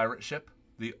old pirate ship,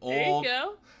 the old, There you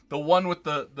go. the one with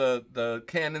the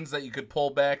cannons that you could pull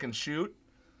back and shoot.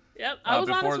 Yep, I was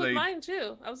honest with they... mine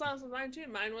too.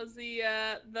 Mine was the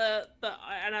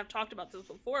and I've talked about this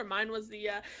before. Mine was the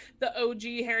OG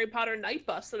Harry Potter night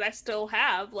bus that I still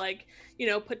have, like, you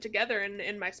know, put together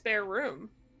in my spare room.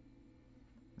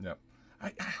 Yep.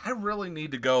 I really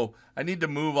need to go. I need to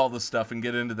move all the stuff and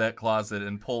get into that closet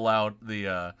and pull out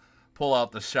the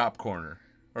shop corner,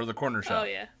 or the corner shop. Oh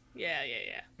yeah.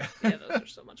 Yeah, those are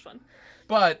so much fun.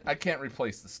 But I can't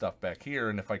replace the stuff back here,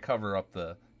 and if I cover up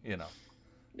the, you know.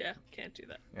 Yeah, can't do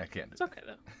that. Yeah, I can't do It's okay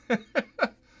though.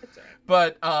 It's all right.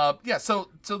 But yeah, so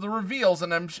the reveals,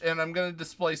 and I'm going to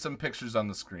display some pictures on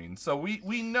the screen. So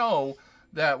we know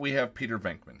that we have Peter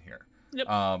Venkman here. Yep.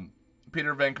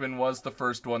 Peter Venkman was the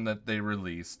first one that they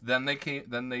released. Then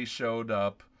they showed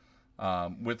up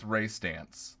with Ray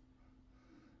Stantz.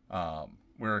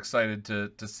 We're excited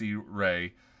to see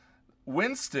Ray.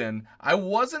 Winston, I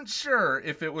wasn't sure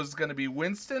if it was going to be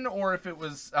Winston or if it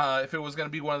was going to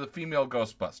be one of the female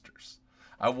Ghostbusters.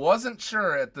 I wasn't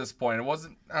sure at this point.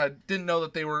 I didn't know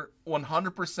that they were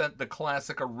 100% the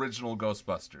classic original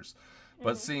Ghostbusters.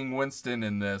 But seeing Winston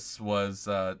in this was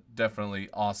definitely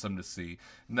awesome to see.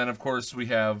 And then, of course, we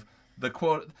have the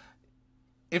quote.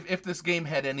 If this game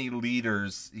had any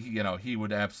leaders, he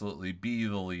would absolutely be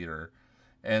the leader.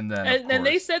 And then,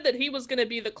 they said that he was going to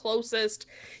be the closest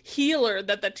healer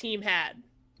that the team had.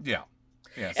 Yeah.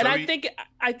 So and I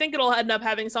think it'll end up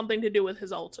having something to do with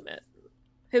his ultimate.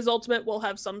 His ultimate will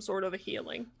have some sort of a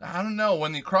healing. I don't know.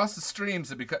 When you cross the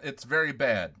streams, it's very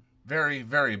bad. Very,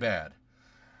 very bad.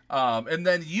 And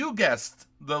then you guessed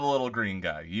the little green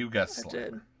guy. You guessed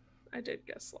Slimer. I did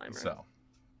guess Slimer.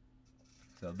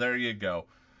 So there you go.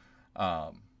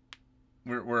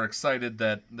 We're excited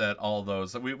that all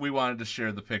those we wanted to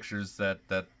share the pictures that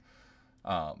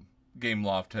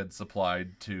Gameloft had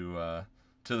supplied to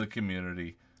the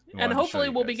community. And hopefully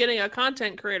we'll be getting a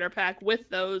content creator pack with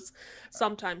those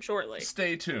sometime shortly.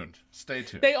 Stay tuned.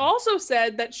 They also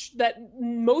said that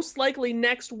most likely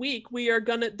next week they're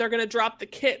gonna drop the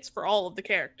kits for all of the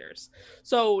characters.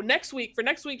 So next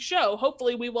week's show,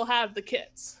 hopefully we will have the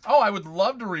kits. Oh, I would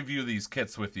love to review these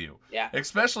kits with you. Yeah.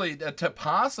 Especially to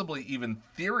possibly even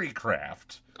theory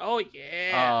craft. Oh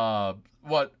yeah.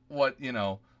 What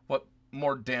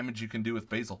more damage you can do with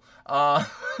basil.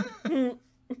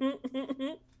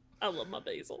 I love my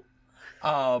basil.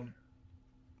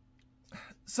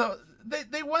 So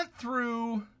they went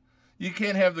through. You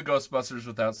can't have the Ghostbusters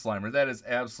without Slimer. That is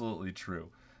absolutely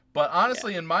true. But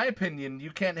honestly, in my opinion,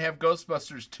 you can't have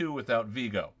Ghostbusters 2 without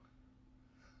Vigo.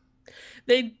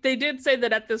 They did say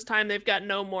that at this time they've got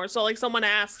no more. So like someone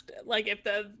asked like if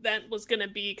the event was gonna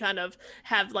be kind of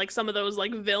have like some of those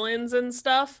like villains and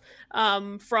stuff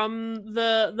from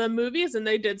the movies, and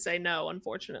they did say no,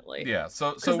 unfortunately. Yeah,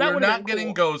 so we're not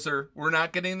getting Gozer, we're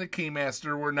not getting the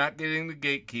Keymaster, we're not getting the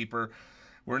Gatekeeper,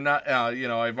 we're not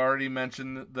I've already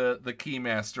mentioned the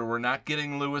Keymaster, we're not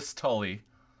getting Louis Tully.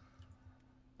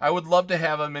 I would love to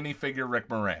have a minifigure Rick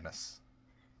Moranis.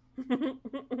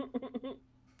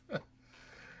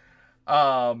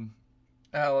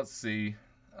 Let's see.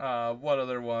 What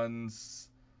other ones?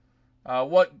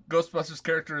 What Ghostbusters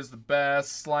character is the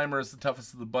best? Slimer is the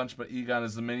toughest of the bunch, but Egon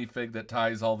is the minifig that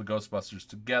ties all the Ghostbusters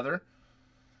together.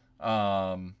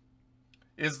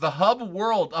 Is the hub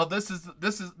world? Oh, this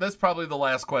is probably the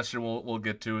last question we'll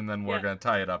get to, and then we're gonna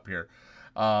tie it up here.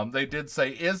 They did say,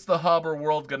 is the hub or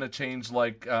world gonna change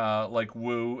like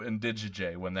Woo and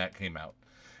Digijay when that came out?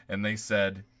 And they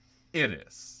said, it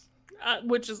is.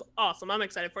 Which is awesome. I'm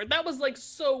excited for it. That was like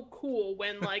so cool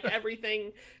when like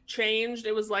everything changed.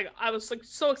 It was like I was like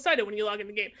so excited when you log in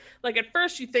the game. Like at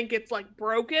first you think it's like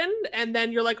broken, and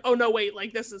then you're like, oh no, wait,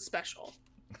 like this is special.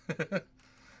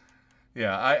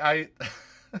 Yeah, I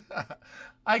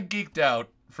I geeked out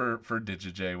for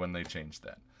Digijay when they changed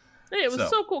that. Yeah, it was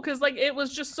so cool because like it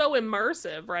was just so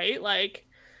immersive, right? Like,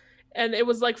 and it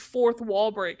was like fourth wall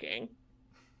breaking.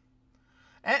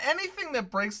 Anything that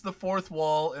breaks the fourth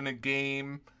wall in a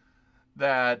game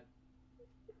that...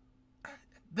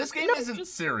 This game isn't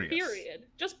serious. Period.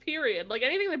 Just period. Like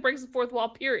anything that breaks the fourth wall,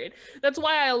 period. That's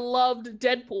why I loved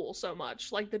Deadpool so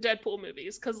much. Like the Deadpool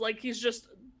movies. Because like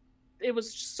it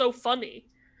was just so funny.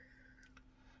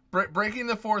 Breaking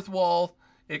the fourth wall,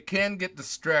 it can get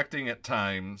distracting at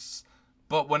times.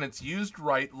 But when it's used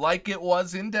right, like it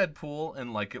was in Deadpool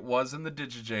and like it was in the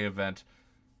Digijay event,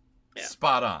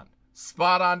 spot on.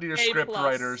 Spot on to your script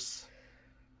writers.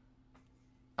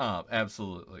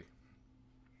 Absolutely.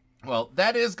 Well,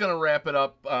 that is going to wrap it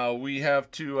up. We have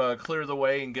to clear the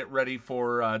way and get ready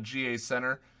for GA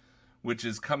Center, which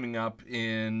is coming up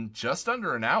in just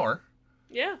under an hour.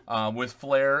 Yeah. With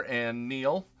Flair and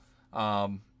Neil.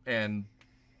 And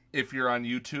if you're on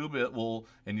YouTube, it will,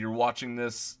 and you're watching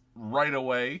this right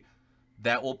away,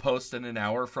 that will post in an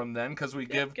hour from then, because we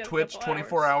give Twitch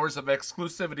 24 hours of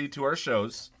exclusivity to our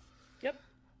shows. Yep.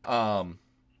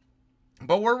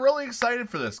 But we're really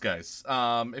excited for this, guys.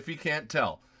 If you can't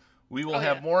tell, we will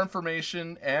have more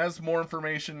information as more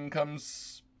information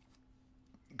comes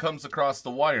across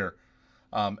the wire.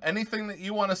 Anything that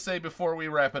you want to say before we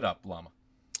wrap it up, Llama?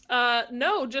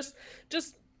 No, just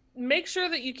make sure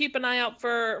that you keep an eye out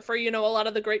for a lot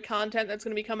of the great content that's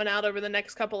going to be coming out over the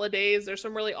next couple of days. There's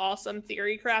some really awesome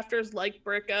theory crafters like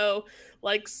Bricko,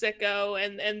 like Sicko,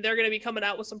 and they're going to be coming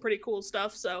out with some pretty cool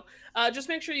stuff. So just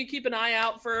make sure you keep an eye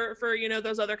out for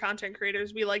those other content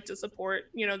creators. We like to support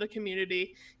the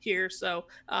community here. So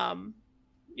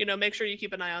make sure you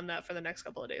keep an eye on that for the next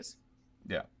couple of days.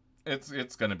 Yeah,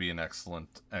 it's going to be an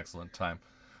excellent time.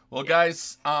 Well,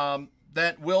 guys,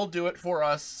 that will do it for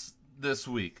us this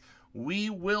week. We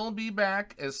will be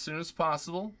back as soon as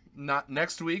possible. Not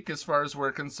next week, as far as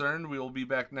we're concerned. We will be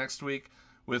back next week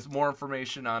with more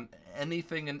information on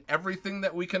anything and everything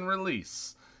that we can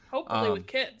release. Hopefully with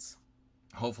kids.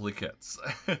 Hopefully kids.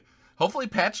 Hopefully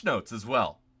patch notes as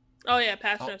well. Oh yeah,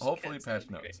 patch notes. Hopefully patch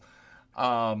notes.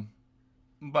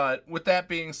 But with that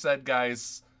being said,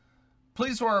 guys,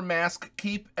 please wear a mask.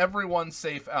 Keep everyone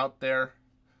safe out there.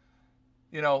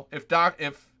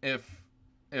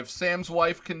 If Sam's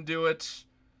wife can do it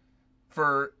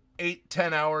for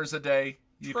 8-10 hours a day,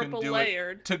 you can do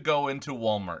it to go into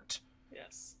Walmart.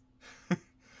 Yes.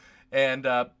 And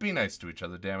be nice to each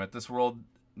other, damn it. This world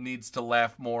needs to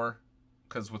laugh more,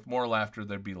 because with more laughter,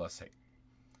 there'd be less hate.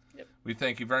 Yep. We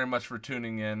thank you very much for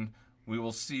tuning in. We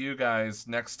will see you guys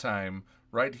next time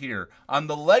right here on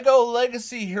the Lego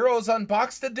Legacy Heroes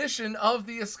Unboxed edition of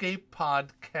the Escape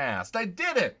Podcast. I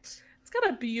did it! It's got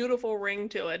a beautiful ring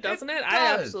to it, doesn't it?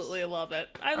 I absolutely love it.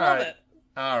 I love it.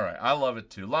 All right. I love it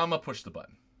too. Llama, push the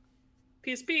button.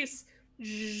 Peace, peace.